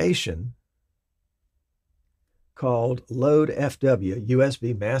application called Load FW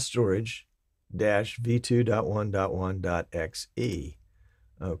USB Mass Storage v2.1.1.xe.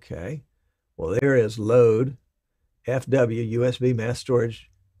 Okay. Well, there is Load FW USB Mass Storage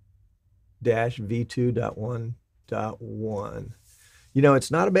v2.1.1. You know,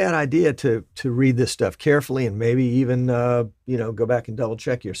 it's not a bad idea to read this stuff carefully and maybe even, go back and double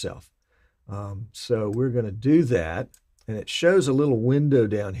check yourself. So we're going to do that. And it shows a little window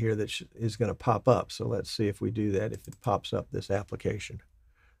down here that is going to pop up. So let's see if we do that, if it pops up this application.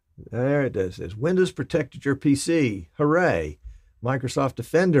 There it does. It says, Windows protected your PC. Hooray. Microsoft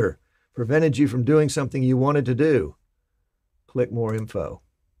Defender prevented you from doing something you wanted to do. Click more info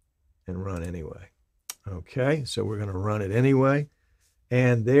and run anyway. Okay, so we're going to run it anyway.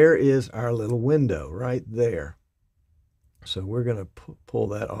 And there is our little window right there. So we're going to pull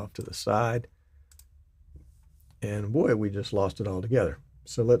that off to the side. And boy, we just lost it all together.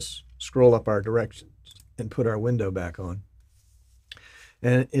 So let's scroll up our directions and put our window back on.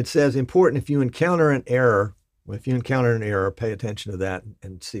 And it says, important, if you encounter an error, pay attention to that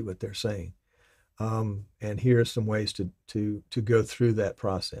and see what they're saying. And here's some ways to go through that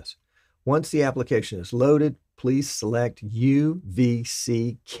process. Once the application is loaded, please select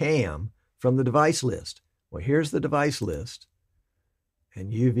UVC Cam from the device list. Well, here's the device list.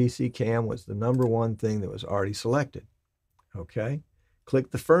 And UVC Cam was the #1 thing that was already selected. Okay.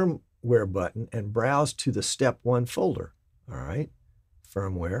 Click the Firmware button and browse to the step 1 folder. All right.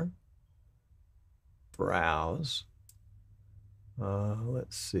 Firmware. Browse.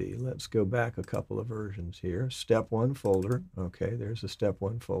 Let's see. Let's go back a couple of versions here. Step 1 folder. Okay, there's the step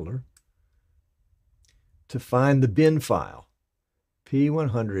 1 folder. To find the bin file,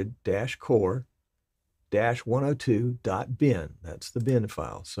 P100-core-102.bin. That's the bin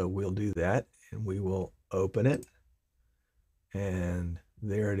file. So we'll do that and we will open it. And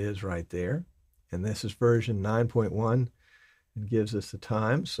there it is right there. And this is version 9.1 and gives us the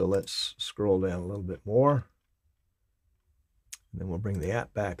time. So let's scroll down a little bit more. And then we'll bring the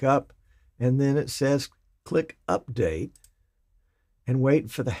app back up. And then it says click update and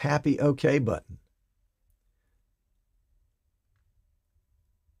wait for the happy OK button.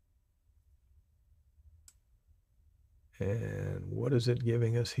 And what is it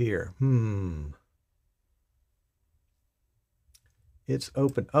giving us here? It's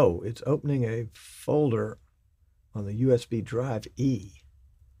open. Oh, it's opening a folder on the USB drive E.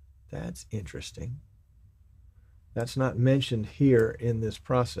 That's interesting. That's not mentioned here in this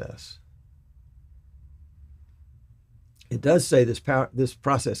process. It does say this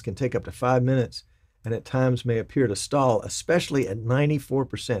process can take up to 5 minutes and at times may appear to stall, especially at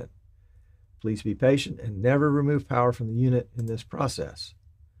 94%. Please be patient and never remove power from the unit in this process.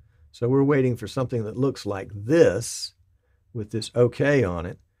 So we're waiting for something that looks like this with this OK on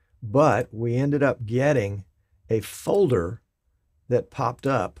it, but we ended up getting a folder that popped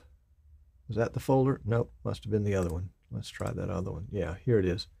up. Was that the folder? Nope, must have been the other one. Let's try that other one. Yeah, here it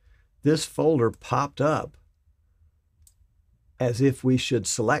is. This folder popped up as if we should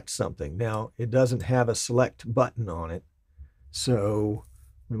select something. Now, it doesn't have a select button on it, so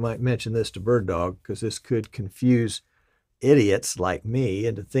we might mention this to BirdDog because this could confuse idiots like me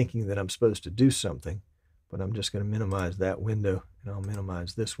into thinking that I'm supposed to do something. But I'm just going to minimize that window, and I'll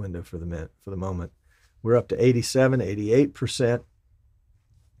minimize this window for the moment. We're up to 87, 88%,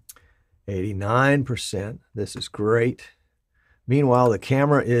 89%. This is great. Meanwhile, the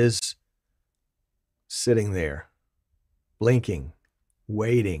camera is sitting there, blinking,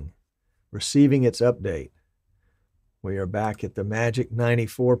 waiting, receiving its update. We are back at the magic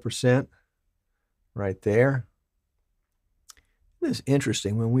 94% right there. This is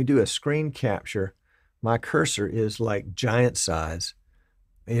interesting. When we do a screen capture, my cursor is like giant size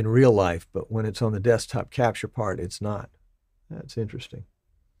in real life, but when it's on the desktop capture part, it's not. That's interesting.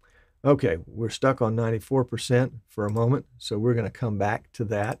 Okay, we're stuck on 94% for a moment, so we're going to come back to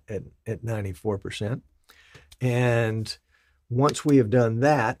that at 94%. And once we have done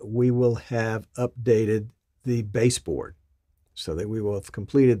that, we will have updated the baseboard so that we will have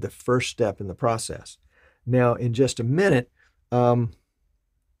completed the first step in the process. Now, in just a minute, let me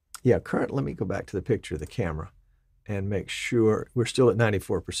go back to the picture of the camera and make sure we're still at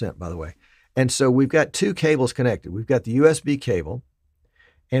 94%, by the way. And so we've got two cables connected. We've got the USB cable,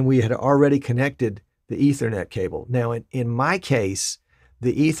 and we had already connected the Ethernet cable. Now, in my case,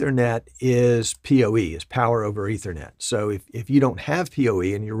 the Ethernet is PoE, is power over Ethernet. So if you don't have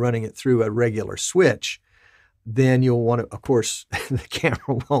PoE and you're running it through a regular switch, then you'll want to, of course, the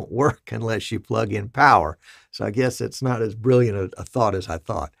camera won't work unless you plug in power. So I guess it's not as brilliant a thought as I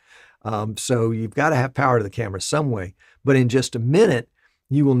thought. So you've got to have power to the camera some way. But in just a minute,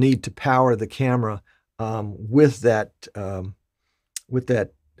 you will need to power the camera with that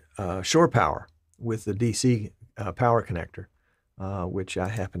shore power, with the DC power connector, which I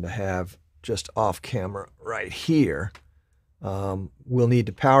happen to have just off camera right here. We'll need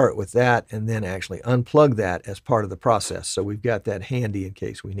to power it with that and then actually unplug that as part of the process. So we've got that handy in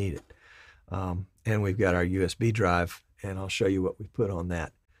case we need it. And we've got our USB drive, and I'll show you what we put on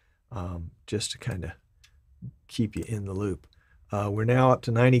that just to kind of keep you in the loop. We're now up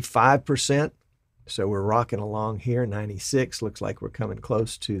to 95%. So we're rocking along here. 96, looks like we're coming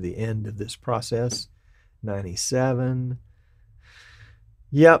close to the end of this process. 97.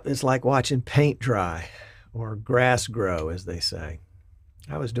 Yep, it's like watching paint dry or grass grow, as they say.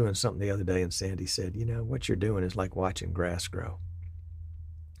 I was doing something the other day and Sandy said, you know, what you're doing is like watching grass grow.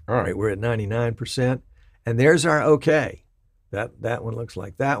 All right, we're at 99%, and there's our OK. That one looks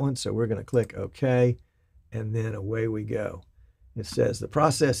like that one, so we're going to click OK, and then away we go. It says the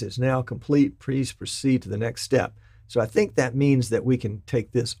process is now complete. Please proceed to the next step. So I think that means that we can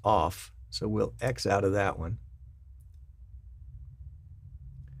take this off. So we'll X out of that one.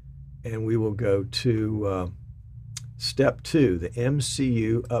 And we will go to step 2, the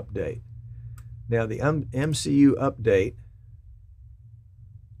MCU update. Now the MCU update,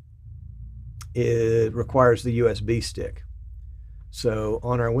 it requires the USB stick. So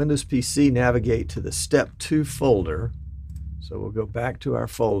on our Windows PC, navigate to the step 2 folder. So we'll go back to our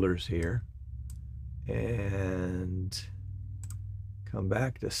folders here and come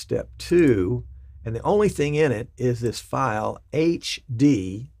back to step 2. And the only thing in it is this file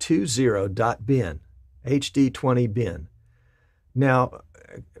hd20.bin, hd20bin. Now,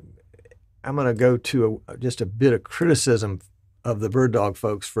 I'm going to go to just a bit of criticism of the BirdDog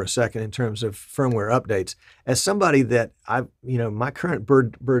folks for a second in terms of firmware updates. As somebody that my current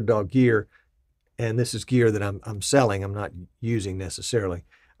BirdDog gear, and this is gear that I'm selling, I'm not using necessarily,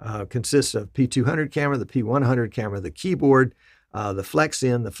 consists of P200 camera, the P100 camera, the keyboard, the Flex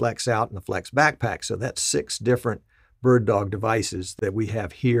In, the Flex Out, and the Flex Backpack. So that's 6 different BirdDog devices that we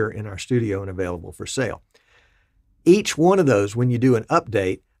have here in our studio and available for sale. Each one of those, when you do an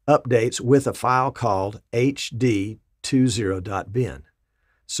update, updates with a file called hd20.bin.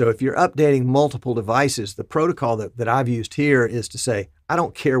 So if you're updating multiple devices, the protocol that I've used here is to say, I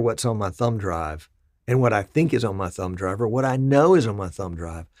don't care what's on my thumb drive and what I think is on my thumb drive or what I know is on my thumb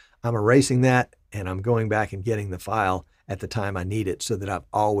drive. I'm erasing that and I'm going back and getting the file at the time I need it so that I've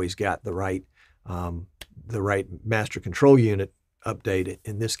always got the right master control unit update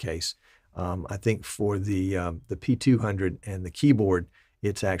in this case. I think for the P200 and the keyboard,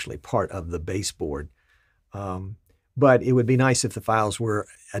 it's actually part of the baseboard. But it would be nice if the files were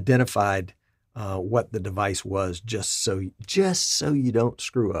identified what the device was, just so you don't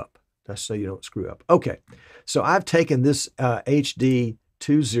screw up. Just so you don't screw up. Okay, so I've taken this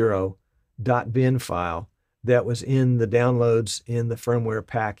hd20.bin file that was in the downloads in the firmware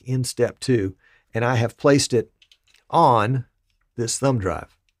pack in step 2, and I have placed it on this thumb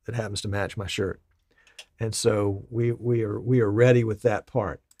drive that happens to match my shirt. And so we are ready with that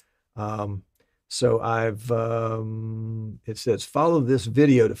part. So it says, follow this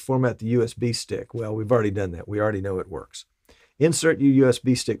video to format the USB stick. Well, we've already done that. We already know it works. Insert your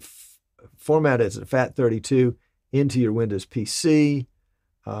USB stick, format as a FAT32 into your Windows PC.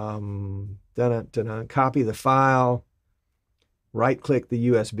 Copy the file, right-click the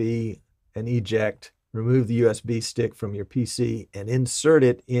USB and eject, remove the USB stick from your PC and insert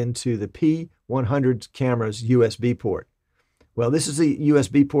it into the P100 camera's USB port. Well, this is a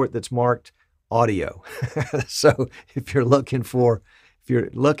USB port that's marked audio. So if you're looking for,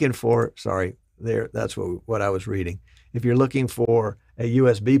 sorry, that's what I was reading. If you're looking for a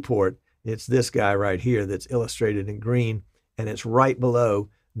USB port, it's this guy right here that's illustrated in green, and it's right below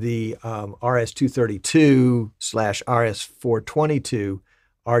the RS-232/RS-422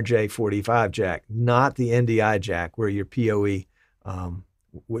 RJ45 jack, not the NDI jack where your PoE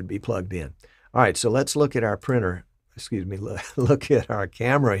would be plugged in. All right, so let's look at our printer, look at our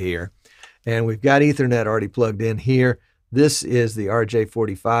camera here. And we've got Ethernet already plugged in here. This is the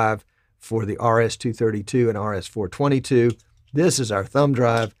RJ45 for the RS-232 and RS-422. This is our thumb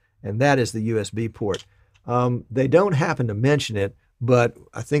drive, and that is the USB port. They don't happen to mention it, but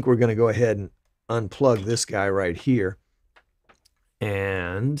I think we're going to go ahead and unplug this guy right here.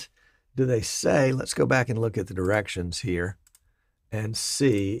 And do they say, let's go back and look at the directions here and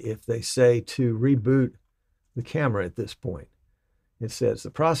see if they say to reboot the camera at this point. It says, the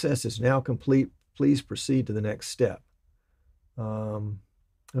process is now complete. Please proceed to the next step.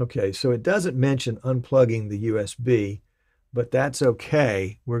 Okay, so it doesn't mention unplugging the USB, but that's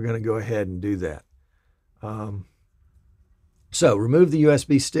okay. We're going to go ahead and do that. So remove the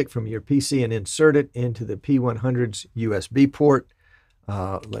USB stick from your PC and insert it into the P100's USB port.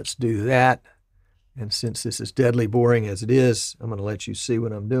 Let's do that. And since this is deadly boring as it is, I'm going to let you see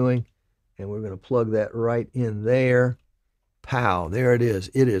what I'm doing. And we're going to plug that right in there. Pow, there it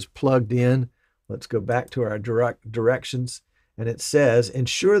is. It is plugged in. Let's go back to our directions. And it says,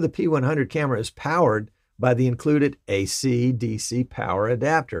 ensure the P100 camera is powered by the included AC/DC power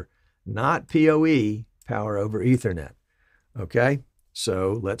adapter, not PoE, power over Ethernet. Okay,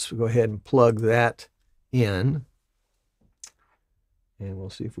 so let's go ahead and plug that in. And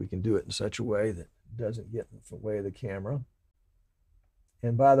we'll see if we can do it in such a way that it doesn't get in the way of the camera.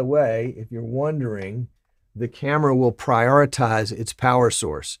 And by the way, if you're wondering, the camera will prioritize its power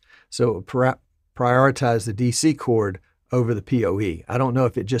source. So it will prioritize the DC cord over the PoE. I don't know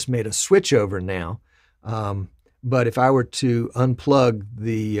if it just made a switch over now, but if I were to unplug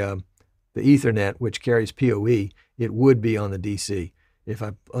the Ethernet, which carries PoE, it would be on the DC. If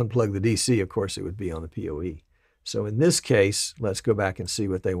I unplug the DC, of course, it would be on the PoE. So in this case, let's go back and see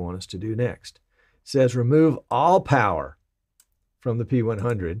what they want us to do next. It says remove all power from the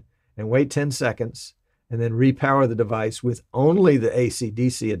P100 and wait 10 seconds and then repower the device with only the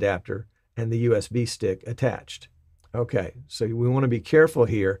AC/DC adapter and the USB stick attached. Okay, so we want to be careful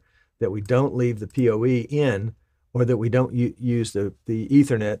here that we don't leave the PoE in, or that we don't use the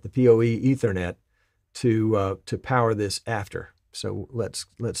Ethernet, the PoE Ethernet, to power this after. So let's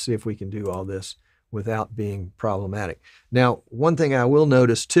see if we can do all this without being problematic. Now, one thing I will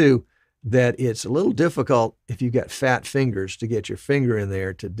notice too, that it's a little difficult if you've got fat fingers to get your finger in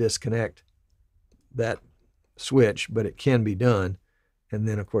there to disconnect that switch, but it can be done. And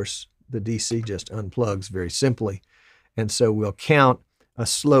then of course the DC just unplugs very simply. And so we'll count a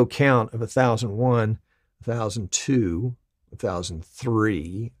slow count of 1001, 1002,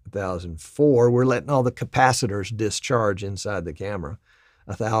 1003, 1004. We're letting all the capacitors discharge inside the camera.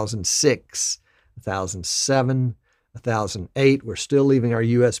 1006, 1007, 1008. We're still leaving our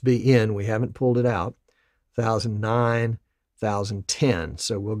USB in. We haven't pulled it out. 1009, 1010.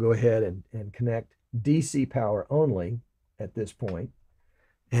 So we'll go ahead and connect DC power only at this point.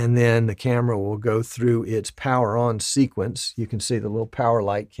 And then the camera will go through its power on sequence. You can see the little power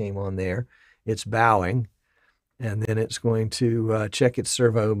light came on there. It's bowing. And then it's going to check its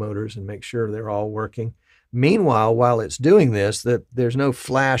servo motors and make sure they're all working. Meanwhile, while it's doing this, there's no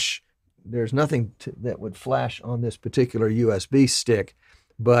flash. There's nothing that would flash on this particular USB stick.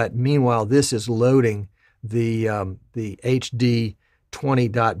 But meanwhile, this is loading the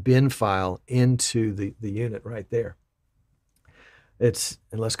HD20.bin file into the unit right there. And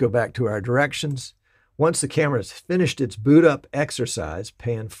let's go back to our directions. Once the camera has finished its boot up exercise,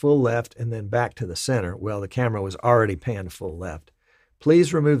 pan full left and then back to the center. Well, the camera was already panned full left.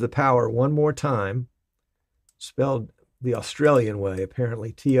 Please remove the power one more time, spelled the Australian way,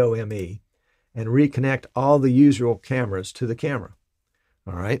 apparently T-O-M-E, and reconnect all the usual cameras to the camera.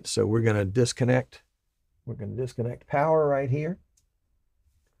 All right, so we're going to disconnect. We're going to disconnect power right here.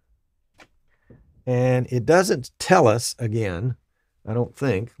 And it doesn't tell us again, I don't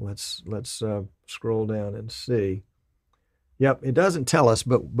think. Let's scroll down and see. Yep, it doesn't tell us,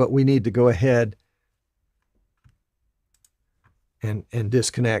 but we need to go ahead and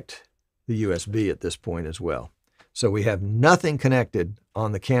disconnect the USB at this point as well. So we have nothing connected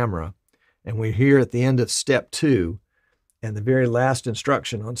on the camera, and we're here at the end of step 2, and the very last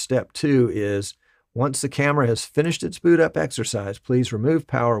instruction on step 2 is Once the camera has finished its boot up exercise, please remove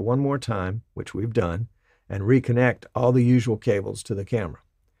power one more time, which we've done, and reconnect all the usual cables to the camera.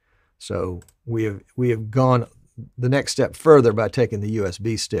 So we have gone the next step further by taking the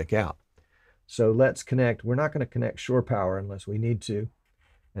USB stick out. So let's connect. We're not going to connect shore power unless we need to,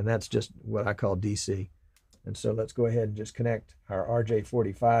 and that's just what I call DC. And so let's go ahead and just connect our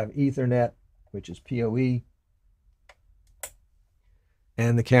RJ45 Ethernet, which is PoE,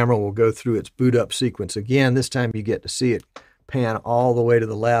 and the camera will go through its boot up sequence again. This time you get to see it pan all the way to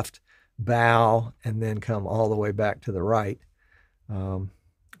the left, bow, and then come all the way back to the right. Or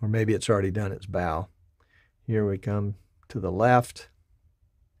maybe it's already done its bow. Here we come to the left.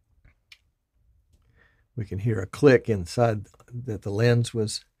 We can hear a click inside that the lens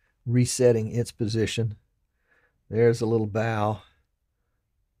was resetting its position. There's a little bow.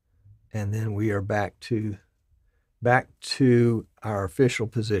 And then we are back to our official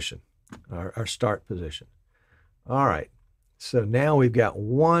position, our start position. All right, so now we've got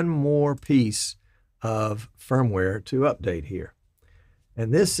one more piece of firmware to update here.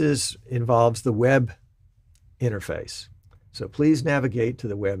 And this involves the web interface. So please navigate to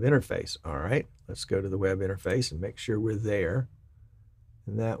the web interface. All right, let's go to the web interface and make sure we're there.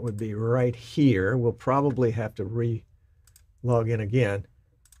 And that would be right here. We'll probably have to log in again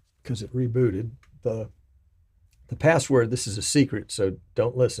because it rebooted. The password, this is a secret, so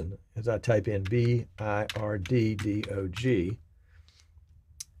don't listen, as I type in BIRDDOG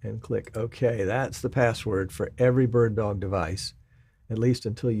and click OK. That's the password for every BirdDog device, at least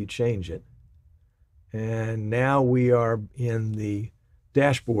until you change it. And now we are in the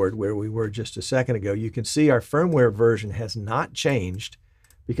dashboard where we were just a second ago. You can see our firmware version has not changed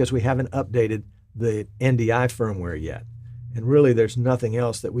because we haven't updated the NDI firmware yet. And really, there's nothing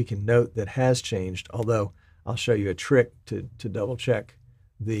else that we can note that has changed, although I'll show you a trick to double check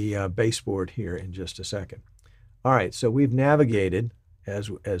the baseboard here in just a second. All right, so we've navigated,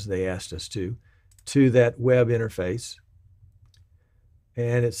 as they asked us to that web interface.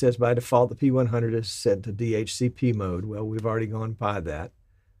 And it says by default the P100 is set to DHCP mode. Well, we've already gone by that.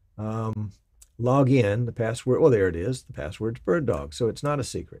 Log in, the password, well, there it is. The password's BirdDog, so it's not a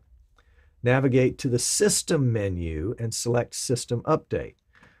secret. Navigate to the System menu and select System Update.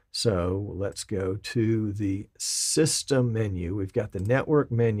 So let's go to the System menu. We've got the Network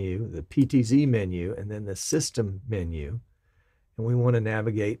menu, the PTZ menu, and then the System menu. And we want to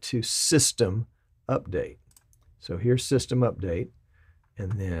navigate to System Update. So here's System Update.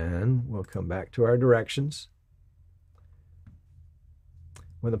 And then we'll come back to our directions.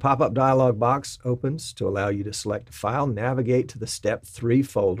 When the pop-up dialog box opens to allow you to select a file, navigate to the Step 3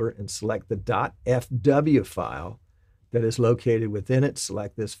 folder and select the .fw file that is located within it.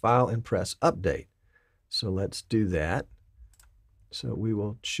 Select this file and press Update. So let's do that. So we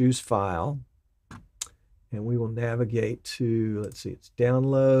will choose File, and we will navigate to, let's see, it's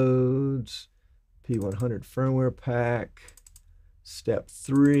Downloads, P100 Firmware Pack, Step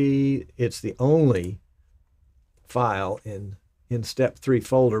 3. It's the only file in Step 3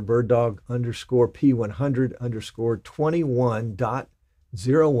 folder,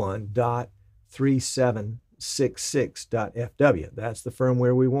 BirdDog_P100_21.01.3766.fw. That's the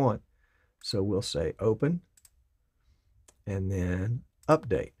firmware we want. So we'll say Open and then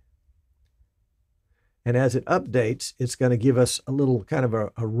Update. And as it updates, it's going to give us a little kind of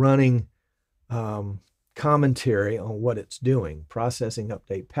a running commentary on what it's doing. Processing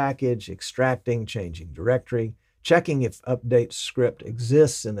update package, extracting, changing directory, checking if update script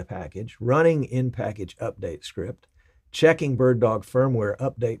exists in the package, running in-package update script, checking BirdDog firmware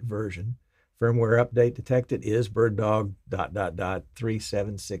update version. Firmware update detected is BirdDog ...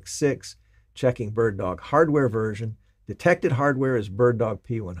 3766. Checking BirdDog hardware version. Detected hardware is BirdDog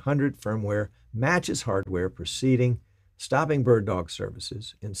P100. Firmware matches hardware proceeding. Stopping BirdDog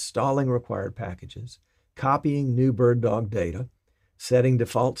services. Installing required packages. Copying new BirdDog data. Setting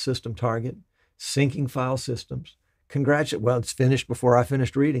default system target. Syncing file systems. Well, it's finished before I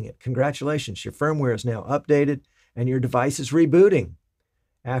finished reading it. Congratulations, your firmware is now updated and your device is rebooting.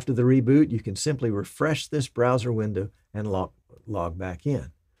 After the reboot, you can simply refresh this browser window and log back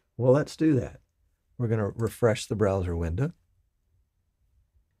in. Well, let's do that. We're going to refresh the browser window.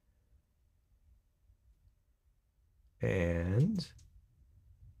 And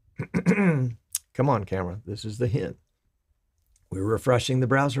come on, camera. This is the hint. We're refreshing the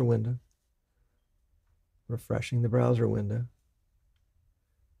browser window. Refreshing the browser window.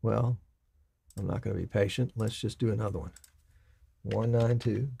 Well, I'm not going to be patient. Let's just do another one.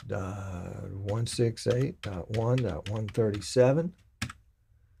 192.168.1.137.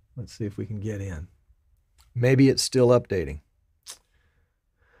 Let's see if we can get in. Maybe it's still updating.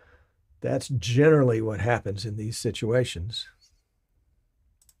 That's generally what happens in these situations.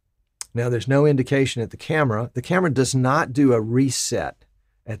 Now, there's no indication at the camera. The camera does not do a reset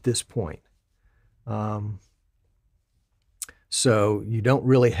at this point. So you don't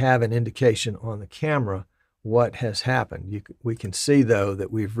really have an indication on the camera what has happened. We can see, though,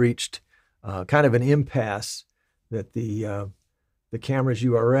 that we've reached kind of an impasse, that the camera's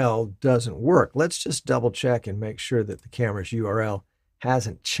URL doesn't work. Let's just double check and make sure that the camera's URL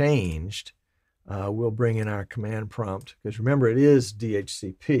hasn't changed. We'll bring in our command prompt, because remember, it is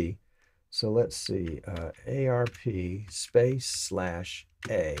DHCP. So let's see, ARP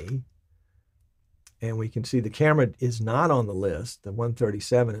 /A, and we can see the camera is not on the list. The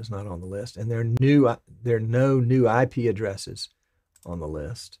 137 is not on the list, and there are no new IP addresses on the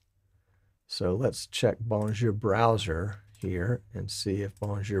list. So let's check Bonjour Browser here and see if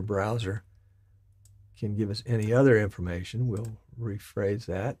Bonjour Browser can give us any other information. We'll rephrase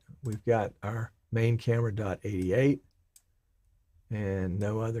that. We've got our main camera.88 and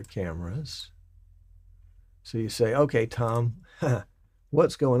no other cameras. So you say, okay, Tom,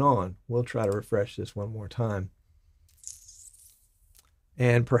 what's going on? We'll try to refresh this one more time.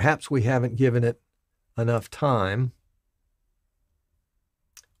 And perhaps we haven't given it enough time,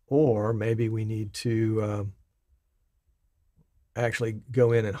 or maybe we need to actually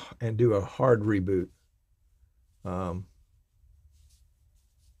go in and do a hard reboot.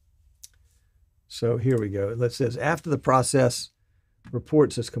 So here we go. It says, after the process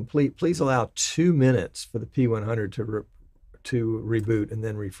reports is complete, please allow 2 minutes for the P100 to reboot and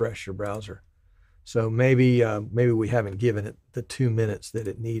then refresh your browser. So maybe we haven't given it the 2 minutes that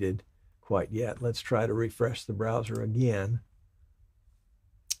it needed quite yet. Let's try to refresh the browser again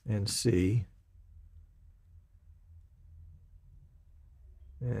and see.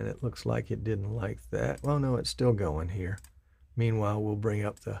 And it looks like it didn't like that. Well, no, it's still going here. Meanwhile, we'll bring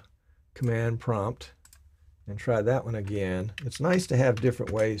up the command prompt and try that one again. It's nice to have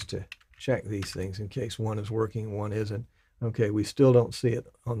different ways to check these things in case one is working and one isn't. Okay, we still don't see it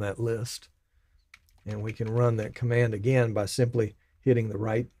on that list. And we can run that command again by simply hitting the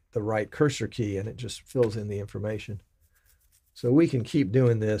right cursor key, and it just fills in the information. So we can keep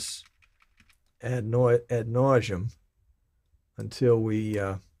doing this ad nauseum until we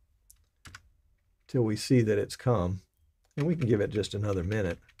see that it's come. And we can give it just another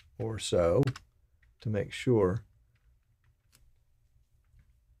minute or so to make sure.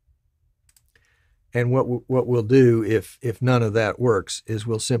 And what we'll do if none of that works is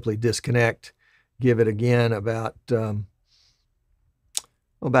we'll simply disconnect, give it again about 10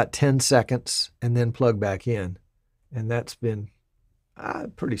 seconds, and then plug back in. And that's been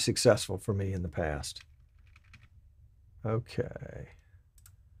pretty successful for me in the past. Okay.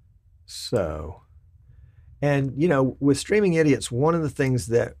 So, and you know, with Streaming Idiots, one of the things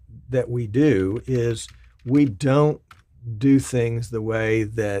that we do is we don't do things the way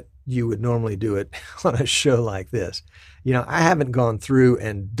that you would normally do it on a show like this. You know, I haven't gone through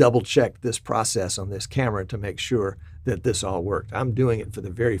and double-checked this process on this camera to make sure that this all worked. I'm doing it for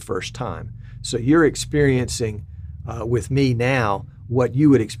the very first time. So you're experiencing with me now what you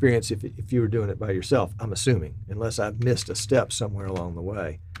would experience if you were doing it by yourself, I'm assuming, unless I've missed a step somewhere along the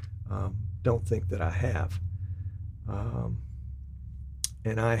way. Don't think that I have.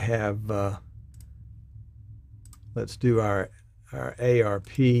 And I have, let's do our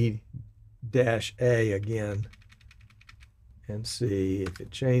ARP-A again and see if it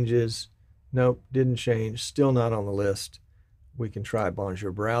changes. Nope, didn't change, still not on the list. We can try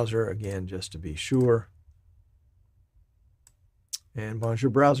Bonjour Browser again just to be sure. And Bonjour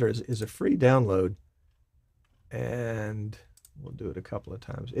Browser is a free download, and we'll do it a couple of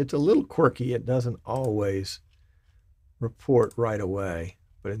times. It's a little quirky. It doesn't always report right away,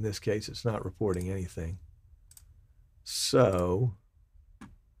 but in this case, it's not reporting anything. So,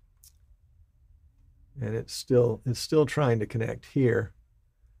 and it's still trying to connect here,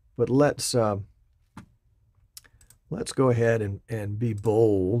 but let's go ahead and be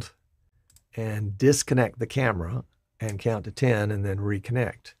bold and disconnect the camera and count to 10 and then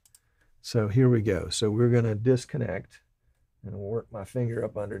reconnect. So here we go. So we're going to disconnect, and I'll work my finger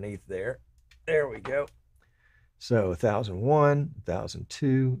up underneath there. There we go. So 1001,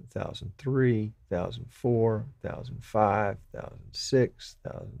 1002, 1003, 1004, 1005, 1006,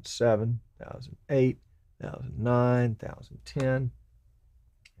 1007, 1008, 1009, 1010. And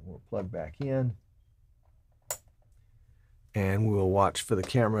we'll plug back in. And we'll watch for the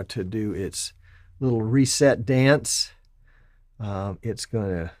camera to do its little reset dance. It's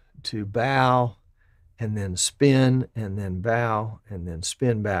going to bow and then spin and then bow and then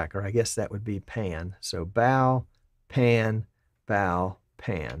spin back, or I guess that would be pan. So bow, pan, bow,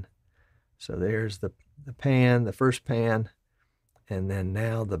 pan. So there's the pan, the first pan, and then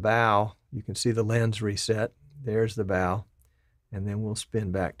now the bow. You can see the lens reset. There's the bow, and then we'll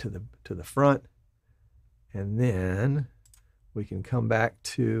spin back to the front, and then we can come back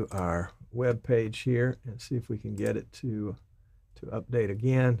to our web page here and see if we can get it to update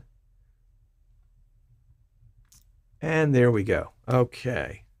again. And there we go.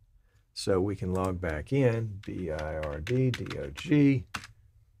 Okay. So we can log back in, BIRDDOG.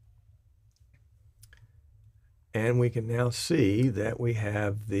 And we can now see that we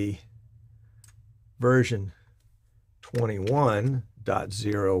have the version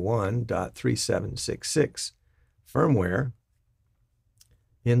 21.01.3766 firmware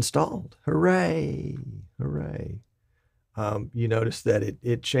installed. Hooray! Hooray! You notice that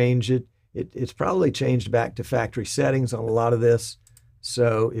it changed it. It's probably changed back to factory settings on a lot of this.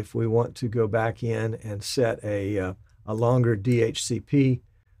 So if we want to go back in and set a longer DHCP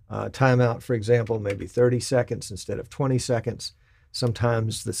timeout, for example, maybe 30 seconds instead of 20 seconds,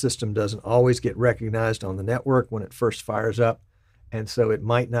 sometimes the system doesn't always get recognized on the network when it first fires up. And so it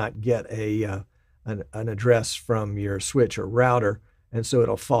might not get an address from your switch or router. And so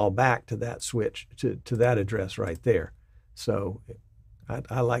it'll fall back to that switch, to that address right there. So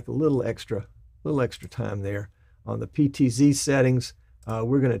I like a little extra time there. On the PTZ settings,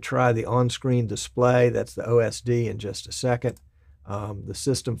 we're going to try the on-screen display. That's the OSD in just a second. The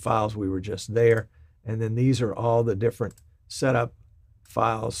system files, we were just there. And then these are all the different setup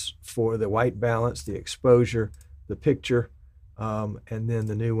files for the white balance, the exposure, the picture, and then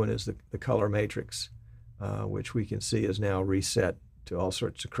the new one is the color matrix, which we can see is now reset to all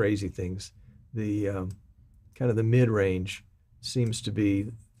sorts of crazy things. The kind of the mid-range seems to be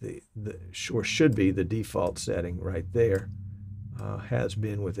or should be the default setting right there. Has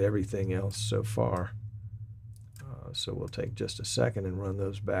been with everything else so far. So we'll take just a second and run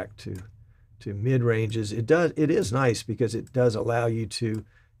those back to mid-ranges. It is nice because it does allow you to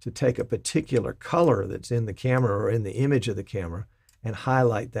take a particular color that's in the camera or in the image of the camera and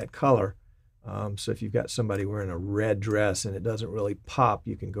highlight that color. So if you've got somebody wearing a red dress and it doesn't really pop,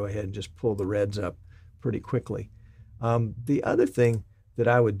 you can go ahead and just pull the reds up pretty quickly. The other thing that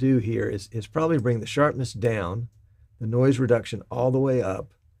I would do here is probably bring the sharpness down, the noise reduction all the way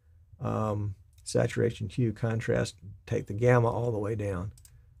up, saturation, hue, contrast, take the gamma all the way down,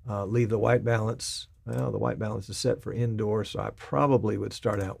 leave the white balance. Well, the white balance is set for indoor, so I probably would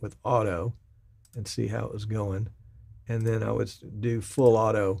start out with auto and see how it was going. And then I would do full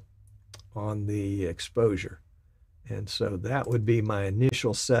auto on the exposure. And so that would be my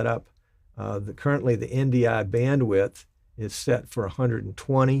initial setup. Currently the NDI bandwidth is set for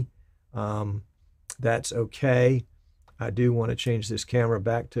 120. That's okay. I do want to change this camera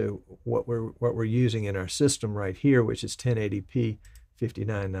back to what we're using in our system right here, which is 1080p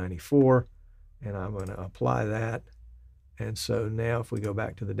 5994, and I'm going to apply that. And so now if we go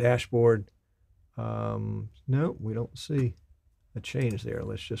back to the dashboard, no, we don't see a change there.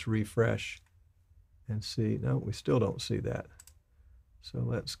 Let's just refresh and see. No, we still don't see that. So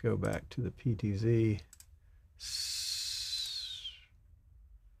let's go back to the PTZ.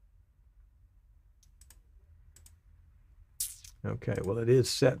 Okay, well, it is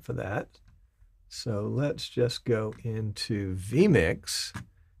set for that. So let's just go into vMix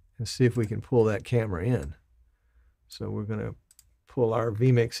and see if we can pull that camera in. So we're going to pull our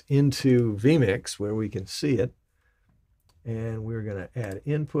vMix into vMix where we can see it. And we're going to add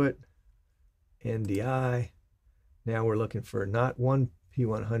input, NDI. Now we're looking for not one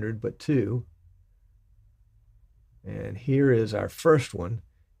P100, but two. And here is our first one.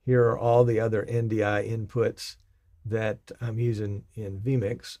 Here are all the other NDI inputs that I'm using in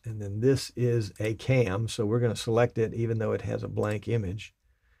vMix. And then this is a cam. So we're going to select it even though it has a blank image.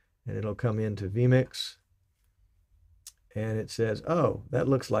 And it'll come into vMix. And it says, oh, that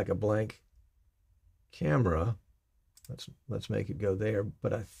looks like a blank camera. Let's make it go there.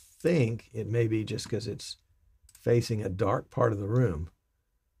 But I think it may be just because it's facing a dark part of the room.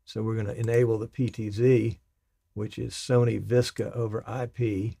 So we're going to enable the PTZ, which is Sony Visca over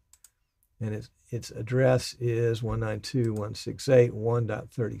IP. And its address is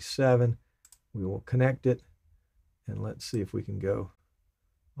 192.168.1.37. We will connect it. And let's see if we can go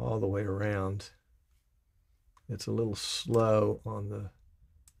all the way around. It's a little slow on the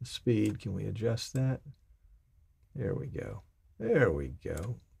speed. Can we adjust that? There we go. There we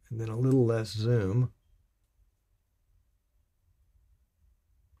go. And then a little less zoom.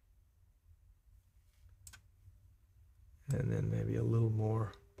 And then maybe a little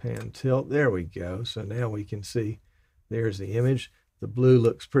more pan tilt. There we go. So now we can see there's the image. The blue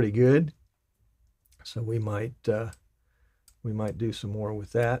looks pretty good. So we might do some more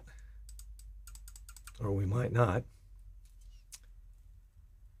with that. or we might not.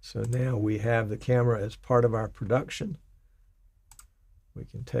 So now we have the camera as part of our production. We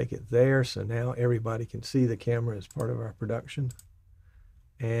can take it there, so now everybody can see the camera as part of our production.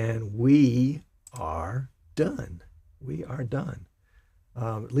 And we are done. We are done.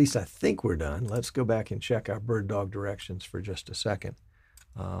 At least I think we're done. Let's go back and check our BirdDog directions for just a second.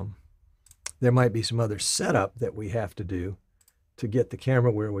 There might be some other setup that we have to do to get the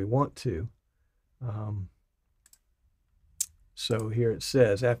camera where we want to. So here it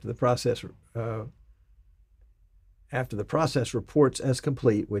says, after the process reports as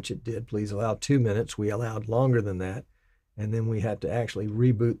complete, which it did, please allow 2 minutes. We allowed longer than that. And then we had to actually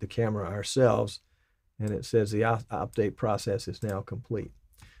reboot the camera ourselves. And it says the update process is now complete.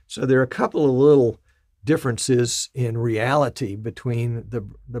 So there are a couple of little differences in reality between the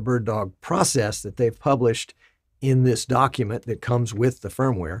BirdDog process that they've published in this document that comes with the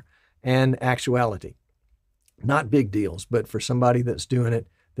firmware and actuality. Not big deals, but for somebody that's doing it,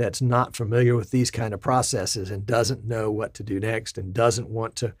 that's not familiar with these kind of processes and doesn't know what to do next and doesn't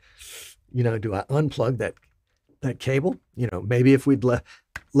want to, do I unplug that cable? Maybe if we'd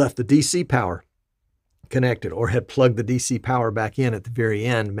left the DC power connected or had plugged the DC power back in at the very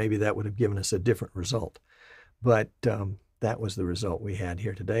end, maybe that would have given us a different result. But that was the result we had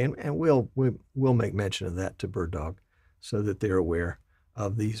here today. And we'll make mention of that to BirdDog so that they're aware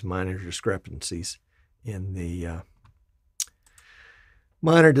of these minor discrepancies in the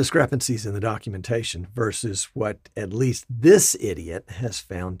documentation versus what at least this idiot has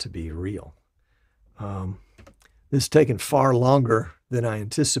found to be real. This has taken far longer than I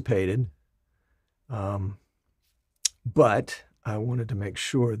anticipated. But I wanted to make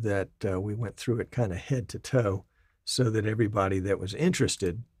sure that we went through it kind of head to toe so that everybody that was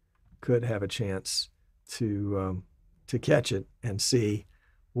interested could have a chance to catch it and see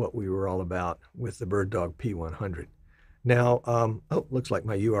what we were all about with the BirdDog P100. Now, looks like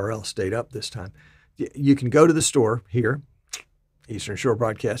my URL stayed up this time. You can go to the store here,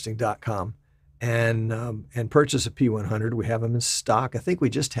 easternshorebroadcasting.com, and purchase a P100. We have them in stock. I think we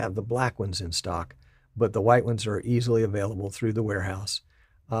just have the black ones in stock, but the white ones are easily available through the warehouse.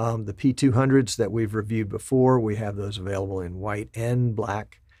 The P200s that we've reviewed before, we have those available in white and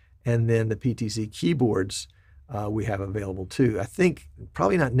black. And then the PTZ keyboards we have available too. I think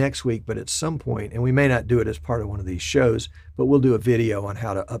probably not next week, but at some point, and we may not do it as part of one of these shows, but we'll do a video on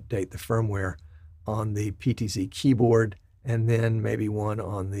how to update the firmware on the PTZ keyboard, and then maybe one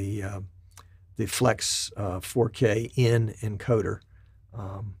on the Flex 4K in encoder.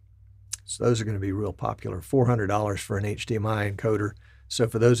 So those are going to be real popular. $400 for an HDMI encoder. So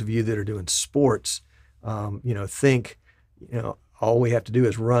for those of you that are doing sports, think, all we have to do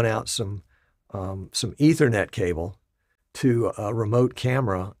is run out some Ethernet cable to a remote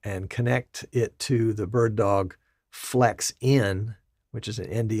camera and connect it to the BirdDog Flex in, which is an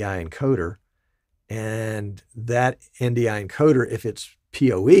NDI encoder. And that NDI encoder, if it's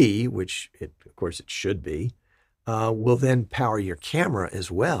PoE, which of course it should be, will then power your camera as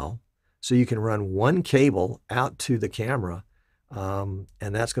well. So you can run one cable out to the camera, and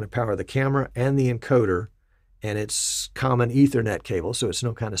that's going to power the camera and the encoder. And it's common Ethernet cable, so it's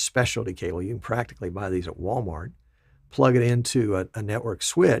no kind of specialty cable. You can practically buy these at Walmart, plug it into a network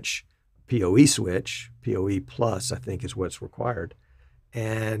switch, PoE switch, PoE plus I think is what's required.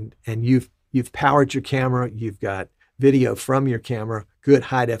 And you've powered your camera, you've got video from your camera, good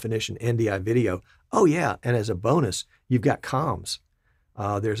high definition NDI video. Oh yeah, and as a bonus, you've got comms.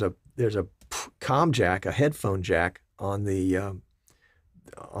 There's a comm jack, a headphone jack on the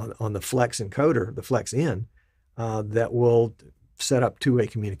Flex encoder, the Flex in, that will set up two-way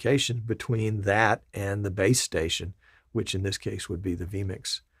communication between that and the base station, which in this case would be the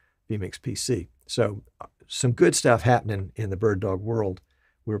vMix PC. So some good stuff happening in the BirdDog world.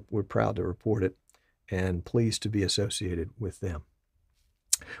 We're proud to report it and pleased to be associated with them.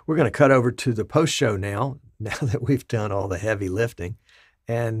 We're going to cut over to the post-show now that we've done all the heavy lifting,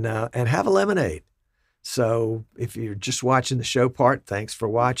 and have a lemonade. So if you're just watching the show part, thanks for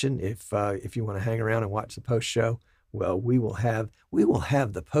watching. If you want to hang around and watch the post-show, well, we will have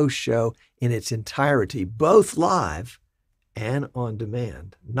the post-show in its entirety, both live and on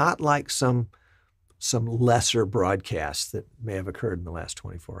demand, not like some lesser broadcasts that may have occurred in the last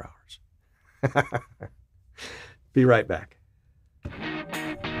 24 hours. Be right back.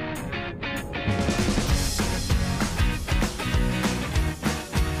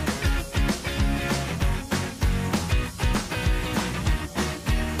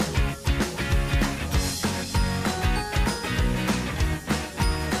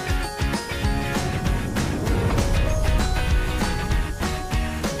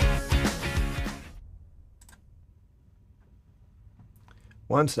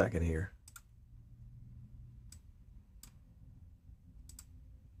 1 second here.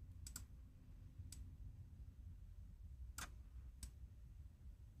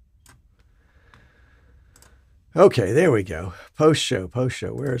 Okay, there we go. Post show.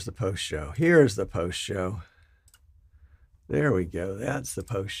 Where's the post show? Here's the post show. There we go. That's the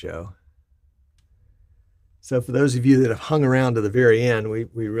post show. So for those of you that have hung around to the very end, we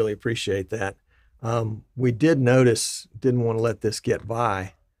really appreciate that. We did notice, didn't want to let this get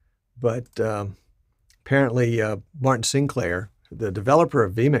by, but apparently Martin Sinclair, the developer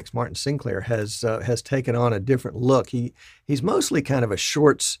of vMix, Martin Sinclair, has taken on a different look. He's mostly kind of a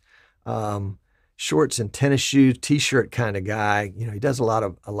shorts and tennis shoes, t-shirt kind of guy. You know, he does a lot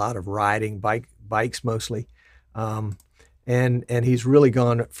of riding, bikes mostly, and he's really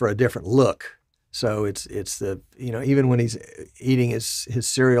gone for a different look. So it's the, you know, even when he's eating his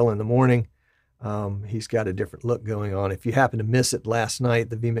cereal in the morning, he's got a different look going on. If you happen to miss it last night,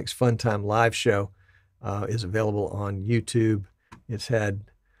 the vMix Fun Time live show is available on YouTube. It's had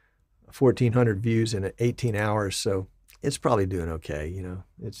 1,400 views in 18 hours, so it's probably doing okay. You know,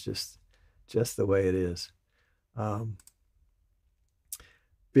 it's just the way it is.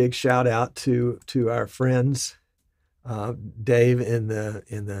 Big shout out to our friends, Dave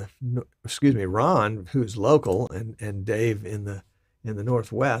Ron, who's local, and Dave in the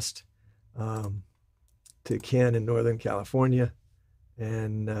Northwest, to Ken in Northern California,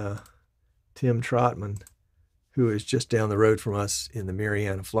 and Tim Trotman, who is just down the road from us in the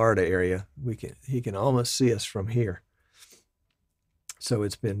Marianna, Florida area. He can almost see us from here. So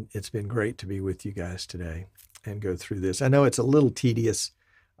it's been great to be with you guys today and go through this. I know it's a little tedious,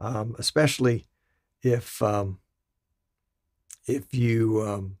 especially if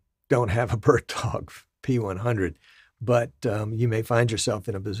you don't have a BirdDog P100, but you may find yourself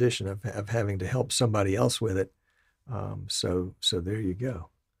in a position of having to help somebody else with it. So there you go.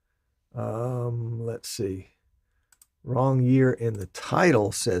 Let's see. Wrong year in the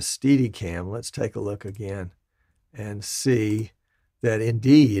title, says Steadicam. Let's take a look again and see that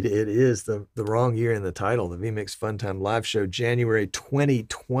indeed it is the wrong year in the title. The vMix Fun Time Live Show, January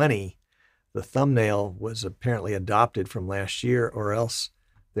 2020. The thumbnail was apparently adopted from last year, or else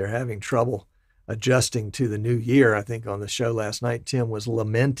they're having trouble adjusting to the new year. I think on the show last night, Tim was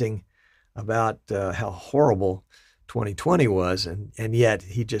lamenting about how horrible 2020 was, and yet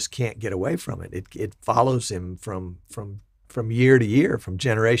he just can't get away from it. It follows him from year to year, from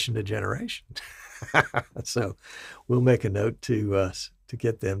generation to generation. So we'll make a note to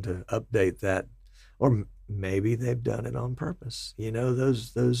get them to update that, or maybe they've done it on purpose. You know,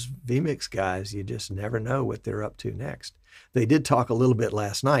 those vMix guys, you just never know what they're up to next. They did talk a little bit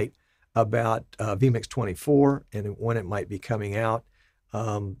last night about vMix 24 and when it might be coming out.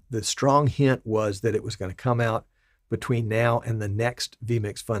 The strong hint was that it was going to come out between now and the next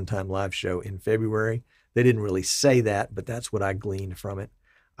vMix Fun Time Live show in February. They didn't really say that, but that's what I gleaned from it.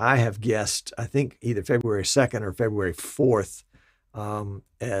 I have guessed, I think, either February 2nd or February 4th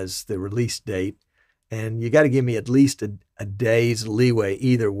as the release date. And you got to give me at least a day's leeway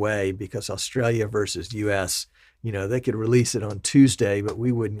either way, because Australia versus US, you know, they could release it on Tuesday, but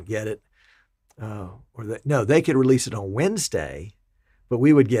we wouldn't get it. They could release it on Wednesday, but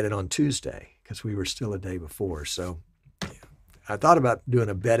we would get it on Tuesday because we were still a day before. So yeah, I thought about doing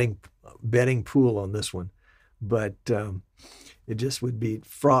a betting pool on this one, but it just would be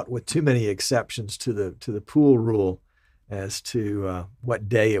fraught with too many exceptions to the pool rule as to what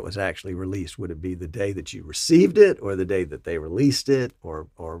day it was actually released. Would it be the day that you received it, or the day that they released it,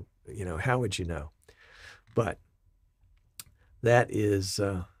 or you know, how would you know? But that is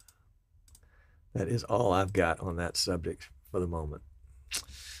all I've got on that subject for the moment.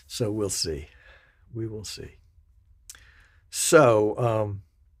 So we'll see. We will see. So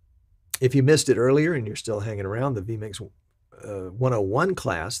if you missed it earlier and you're still hanging around, the vMix 101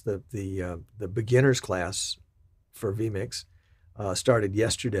 class, the beginner's class for vMix, started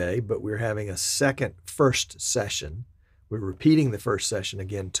yesterday, but we're having a first session. We're repeating the first session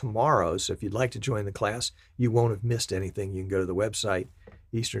again tomorrow. So if you'd like to join the class, you won't have missed anything. You can go to the website,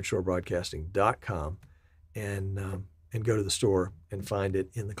 easternshorebroadcasting.com, and go to the store and find it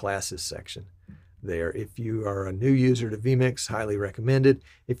in the classes section there. If you are a new user to vMix, highly recommended.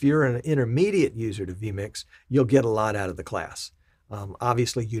 If you're an intermediate user to vMix, you'll get a lot out of the class.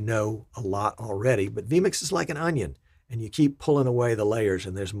 Obviously, you know a lot already, but vMix is like an onion, and you keep pulling away the layers,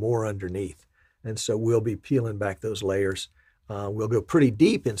 and there's more underneath. And so we'll be peeling back those layers. We'll go pretty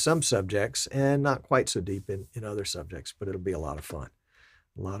deep in some subjects and not quite so deep in other subjects, but it'll be a lot of fun.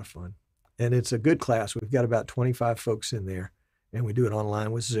 A lot of fun. And it's a good class. We've got about 25 folks in there, and we do it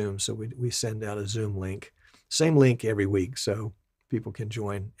online with Zoom. So we send out a Zoom link, same link every week. So people can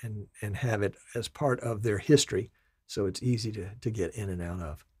join and have it as part of their history, so it's easy to get in and out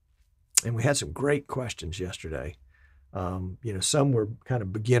of. And we had some great questions yesterday. Some were kind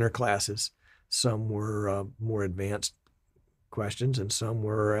of beginner classes, some were more advanced questions, and some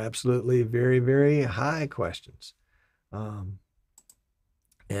were absolutely very, very high questions. And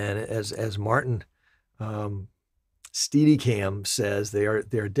as Martin Steadicam says, there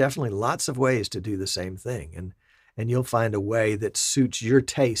are definitely lots of ways to do the same thing, and you'll find a way that suits your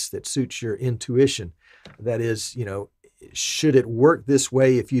taste, that suits your intuition. That is, should it work this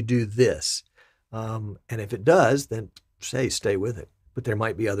way if you do this? And if it does, then stay with it. But there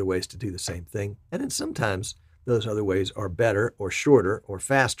might be other ways to do the same thing, and then sometimes those other ways are better or shorter or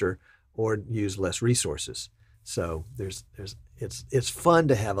faster or use less resources. So it's fun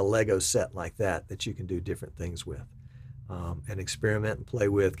to have a Lego set like that you can do different things with, and experiment and play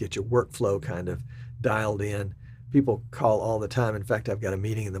with, get your workflow kind of dialed in. People call all the time. In fact, I've got a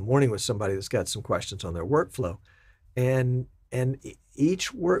meeting in the morning with somebody that's got some questions on their workflow, and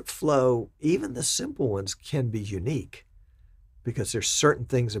each workflow, even the simple ones, can be unique because there's certain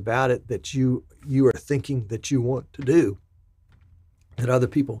things about it that you are thinking that you want to do that other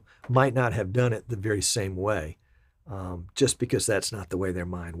people might not have done it the very same way, just because that's not the way their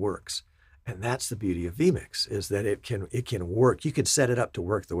mind works. And that's the beauty of vMix, is that it can work. You can set it up to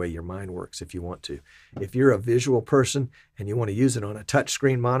work the way your mind works if you want to. If you're a visual person and you want to use it on a touch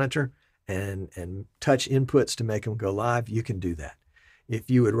screen monitor and touch inputs to make them go live, you can do that.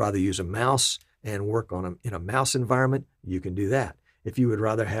 If you would rather use a mouse and work on them in a mouse environment, you can do that. If you would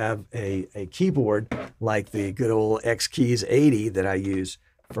rather have a keyboard like the good old X Keys 80 that I use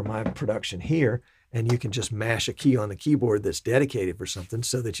for my production here, and you can just mash a key on the keyboard that's dedicated for something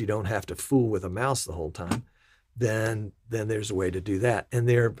so that you don't have to fool with a mouse the whole time, then there's a way to do that. And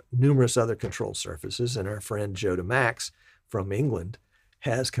there are numerous other control surfaces, and our friend Joe DeMax from England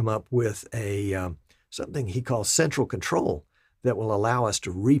has come up with something he calls central control that will allow us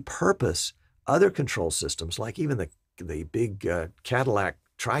to repurpose other control systems, like even the big Cadillac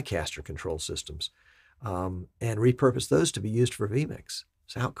TriCaster control systems, and repurpose those to be used for vMix.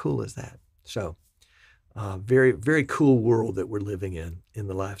 So how cool is that? So very, very cool world that we're living in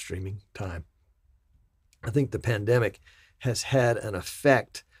the live streaming time. I think the pandemic has had an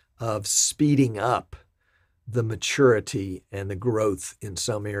effect of speeding up the maturity and the growth in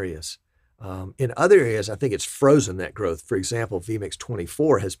some areas. In other areas, I think it's frozen that growth. For example, vMix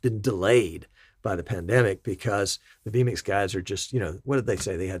 24 has been delayed by the pandemic because the vMix guys are just, what did they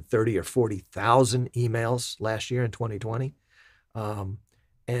say? They had 30 or 40,000 emails last year in 2020.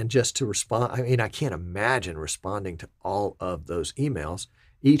 And just to respond, I can't imagine responding to all of those emails.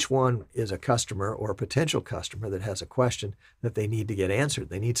 Each one is a customer or a potential customer that has a question that they need to get answered.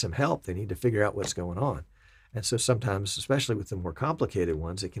 They need some help. They need to figure out what's going on. And so sometimes, especially with the more complicated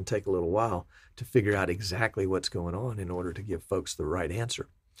ones, it can take a little while to figure out exactly what's going on in order to give folks the right answer.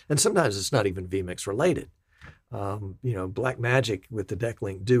 And sometimes it's not even vMix related. Blackmagic with the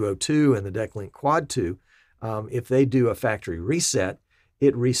DeckLink Duo 2 and the DeckLink Quad 2, if they do a factory reset,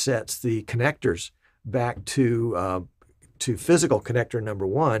 it resets the connectors back to physical connector number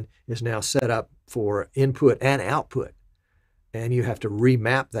 1 is now set up for input and output. And you have to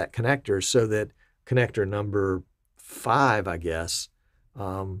remap that connector so that connector number 5, I guess,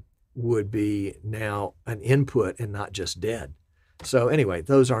 would be now an input and not just dead. So anyway,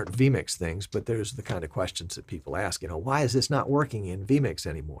 those aren't vMix things, but there's the kind of questions that people ask, why is this not working in vMix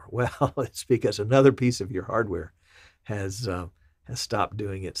anymore? Well, it's because another piece of your hardware has stopped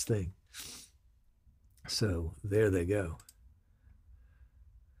doing its thing. So there they go.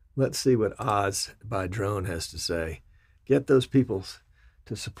 Let's see what Oz by Drone has to say. Get those people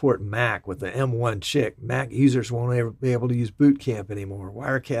to support Mac with the M1 chip. Mac users won't ever be able to use Boot Camp anymore.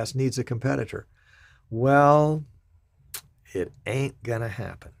 Wirecast needs a competitor. Well, it ain't gonna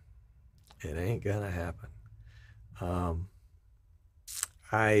happen. It ain't gonna happen.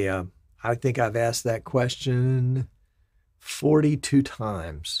 I think I've asked that question 42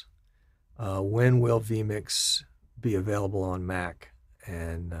 times. When will vMix be available on Mac?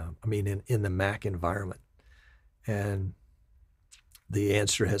 And in the Mac environment. And the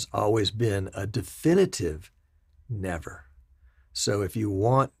answer has always been a definitive never. So if you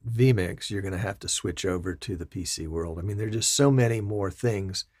want vMix, you're going to have to switch over to the PC world. There are just so many more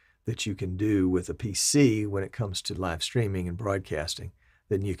things that you can do with a PC when it comes to live streaming and broadcasting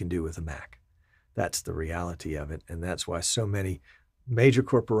than you can do with a Mac. That's the reality of it. And that's why so many major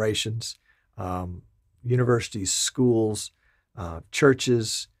corporations, universities, schools,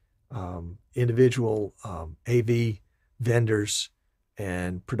 churches, individual AV vendors,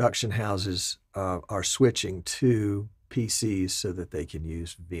 and production houses are switching to PCs so that they can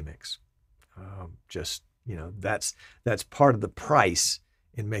use vMix. Just, that's part of the price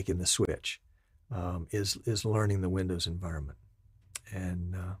in making the switch, is learning the Windows environment.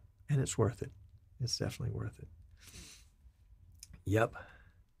 And it's worth it. It's definitely worth it. Yep.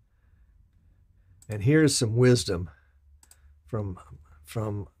 And here's some wisdom from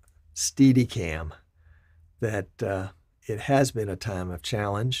Steadicam, that it has been a time of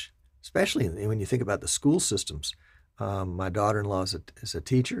challenge, especially when you think about the school systems. My daughter-in-law is a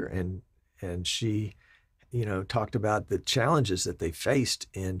teacher, and she, talked about the challenges that they faced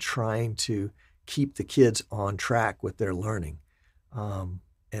in trying to keep the kids on track with their learning, and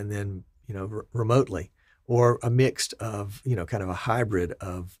then, remotely, or a mix of, kind of a hybrid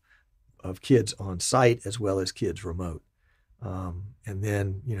of kids on site as well as kids remote. And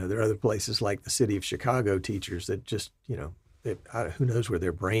then, there are other places like the city of Chicago teachers that just, who knows where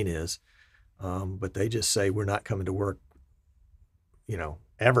their brain is, but they just say, we're not coming to work,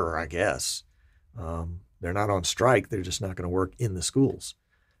 ever, I guess. They're not on strike. They're just not going to work in the schools.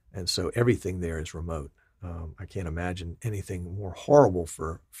 And so everything there is remote. I can't imagine anything more horrible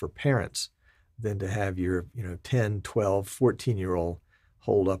for parents than to have your, 10, 12, 14-year-old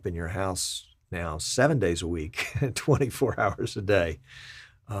holed up in your house now 7 days a week, 24 hours a day,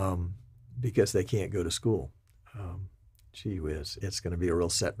 because they can't go to school. Gee whiz, it's going to be a real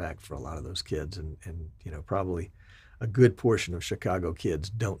setback for a lot of those kids. And probably a good portion of Chicago kids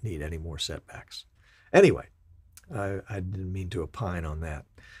don't need any more setbacks. Anyway, I didn't mean to opine on that.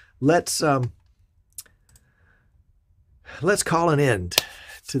 Let's call an end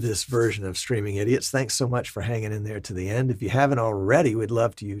to this version of Streaming Idiots. Thanks so much for hanging in there to the end. If you haven't already, we'd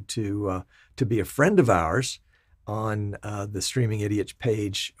love you to be a friend of ours on the Streaming Idiots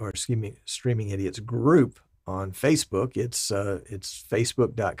page, or Streaming Idiots group on Facebook. It's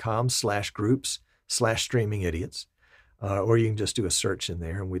facebook.com/groups/Streaming Idiots. Or you can just do a search in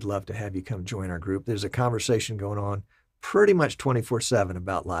there, and we'd love to have you come join our group. There's a conversation going on pretty much 24/7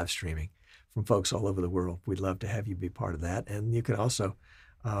 about live streaming from folks all over the world. We'd love to have you be part of that. And you can also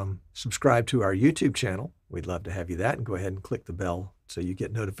subscribe to our YouTube channel. We'd love to have you that, and go ahead and click the bell so you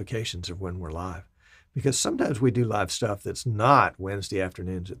get notifications of when we're live. Because sometimes we do live stuff that's not Wednesday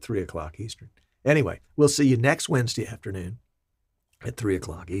afternoons at 3 o'clock Eastern. Anyway, we'll see you next Wednesday afternoon at 3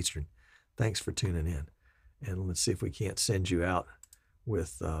 o'clock Eastern. Thanks for tuning in. And let's see if we can't send you out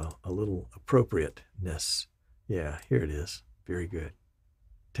with a little appropriateness. Yeah, here it is. Very good.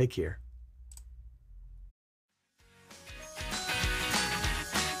 Take care.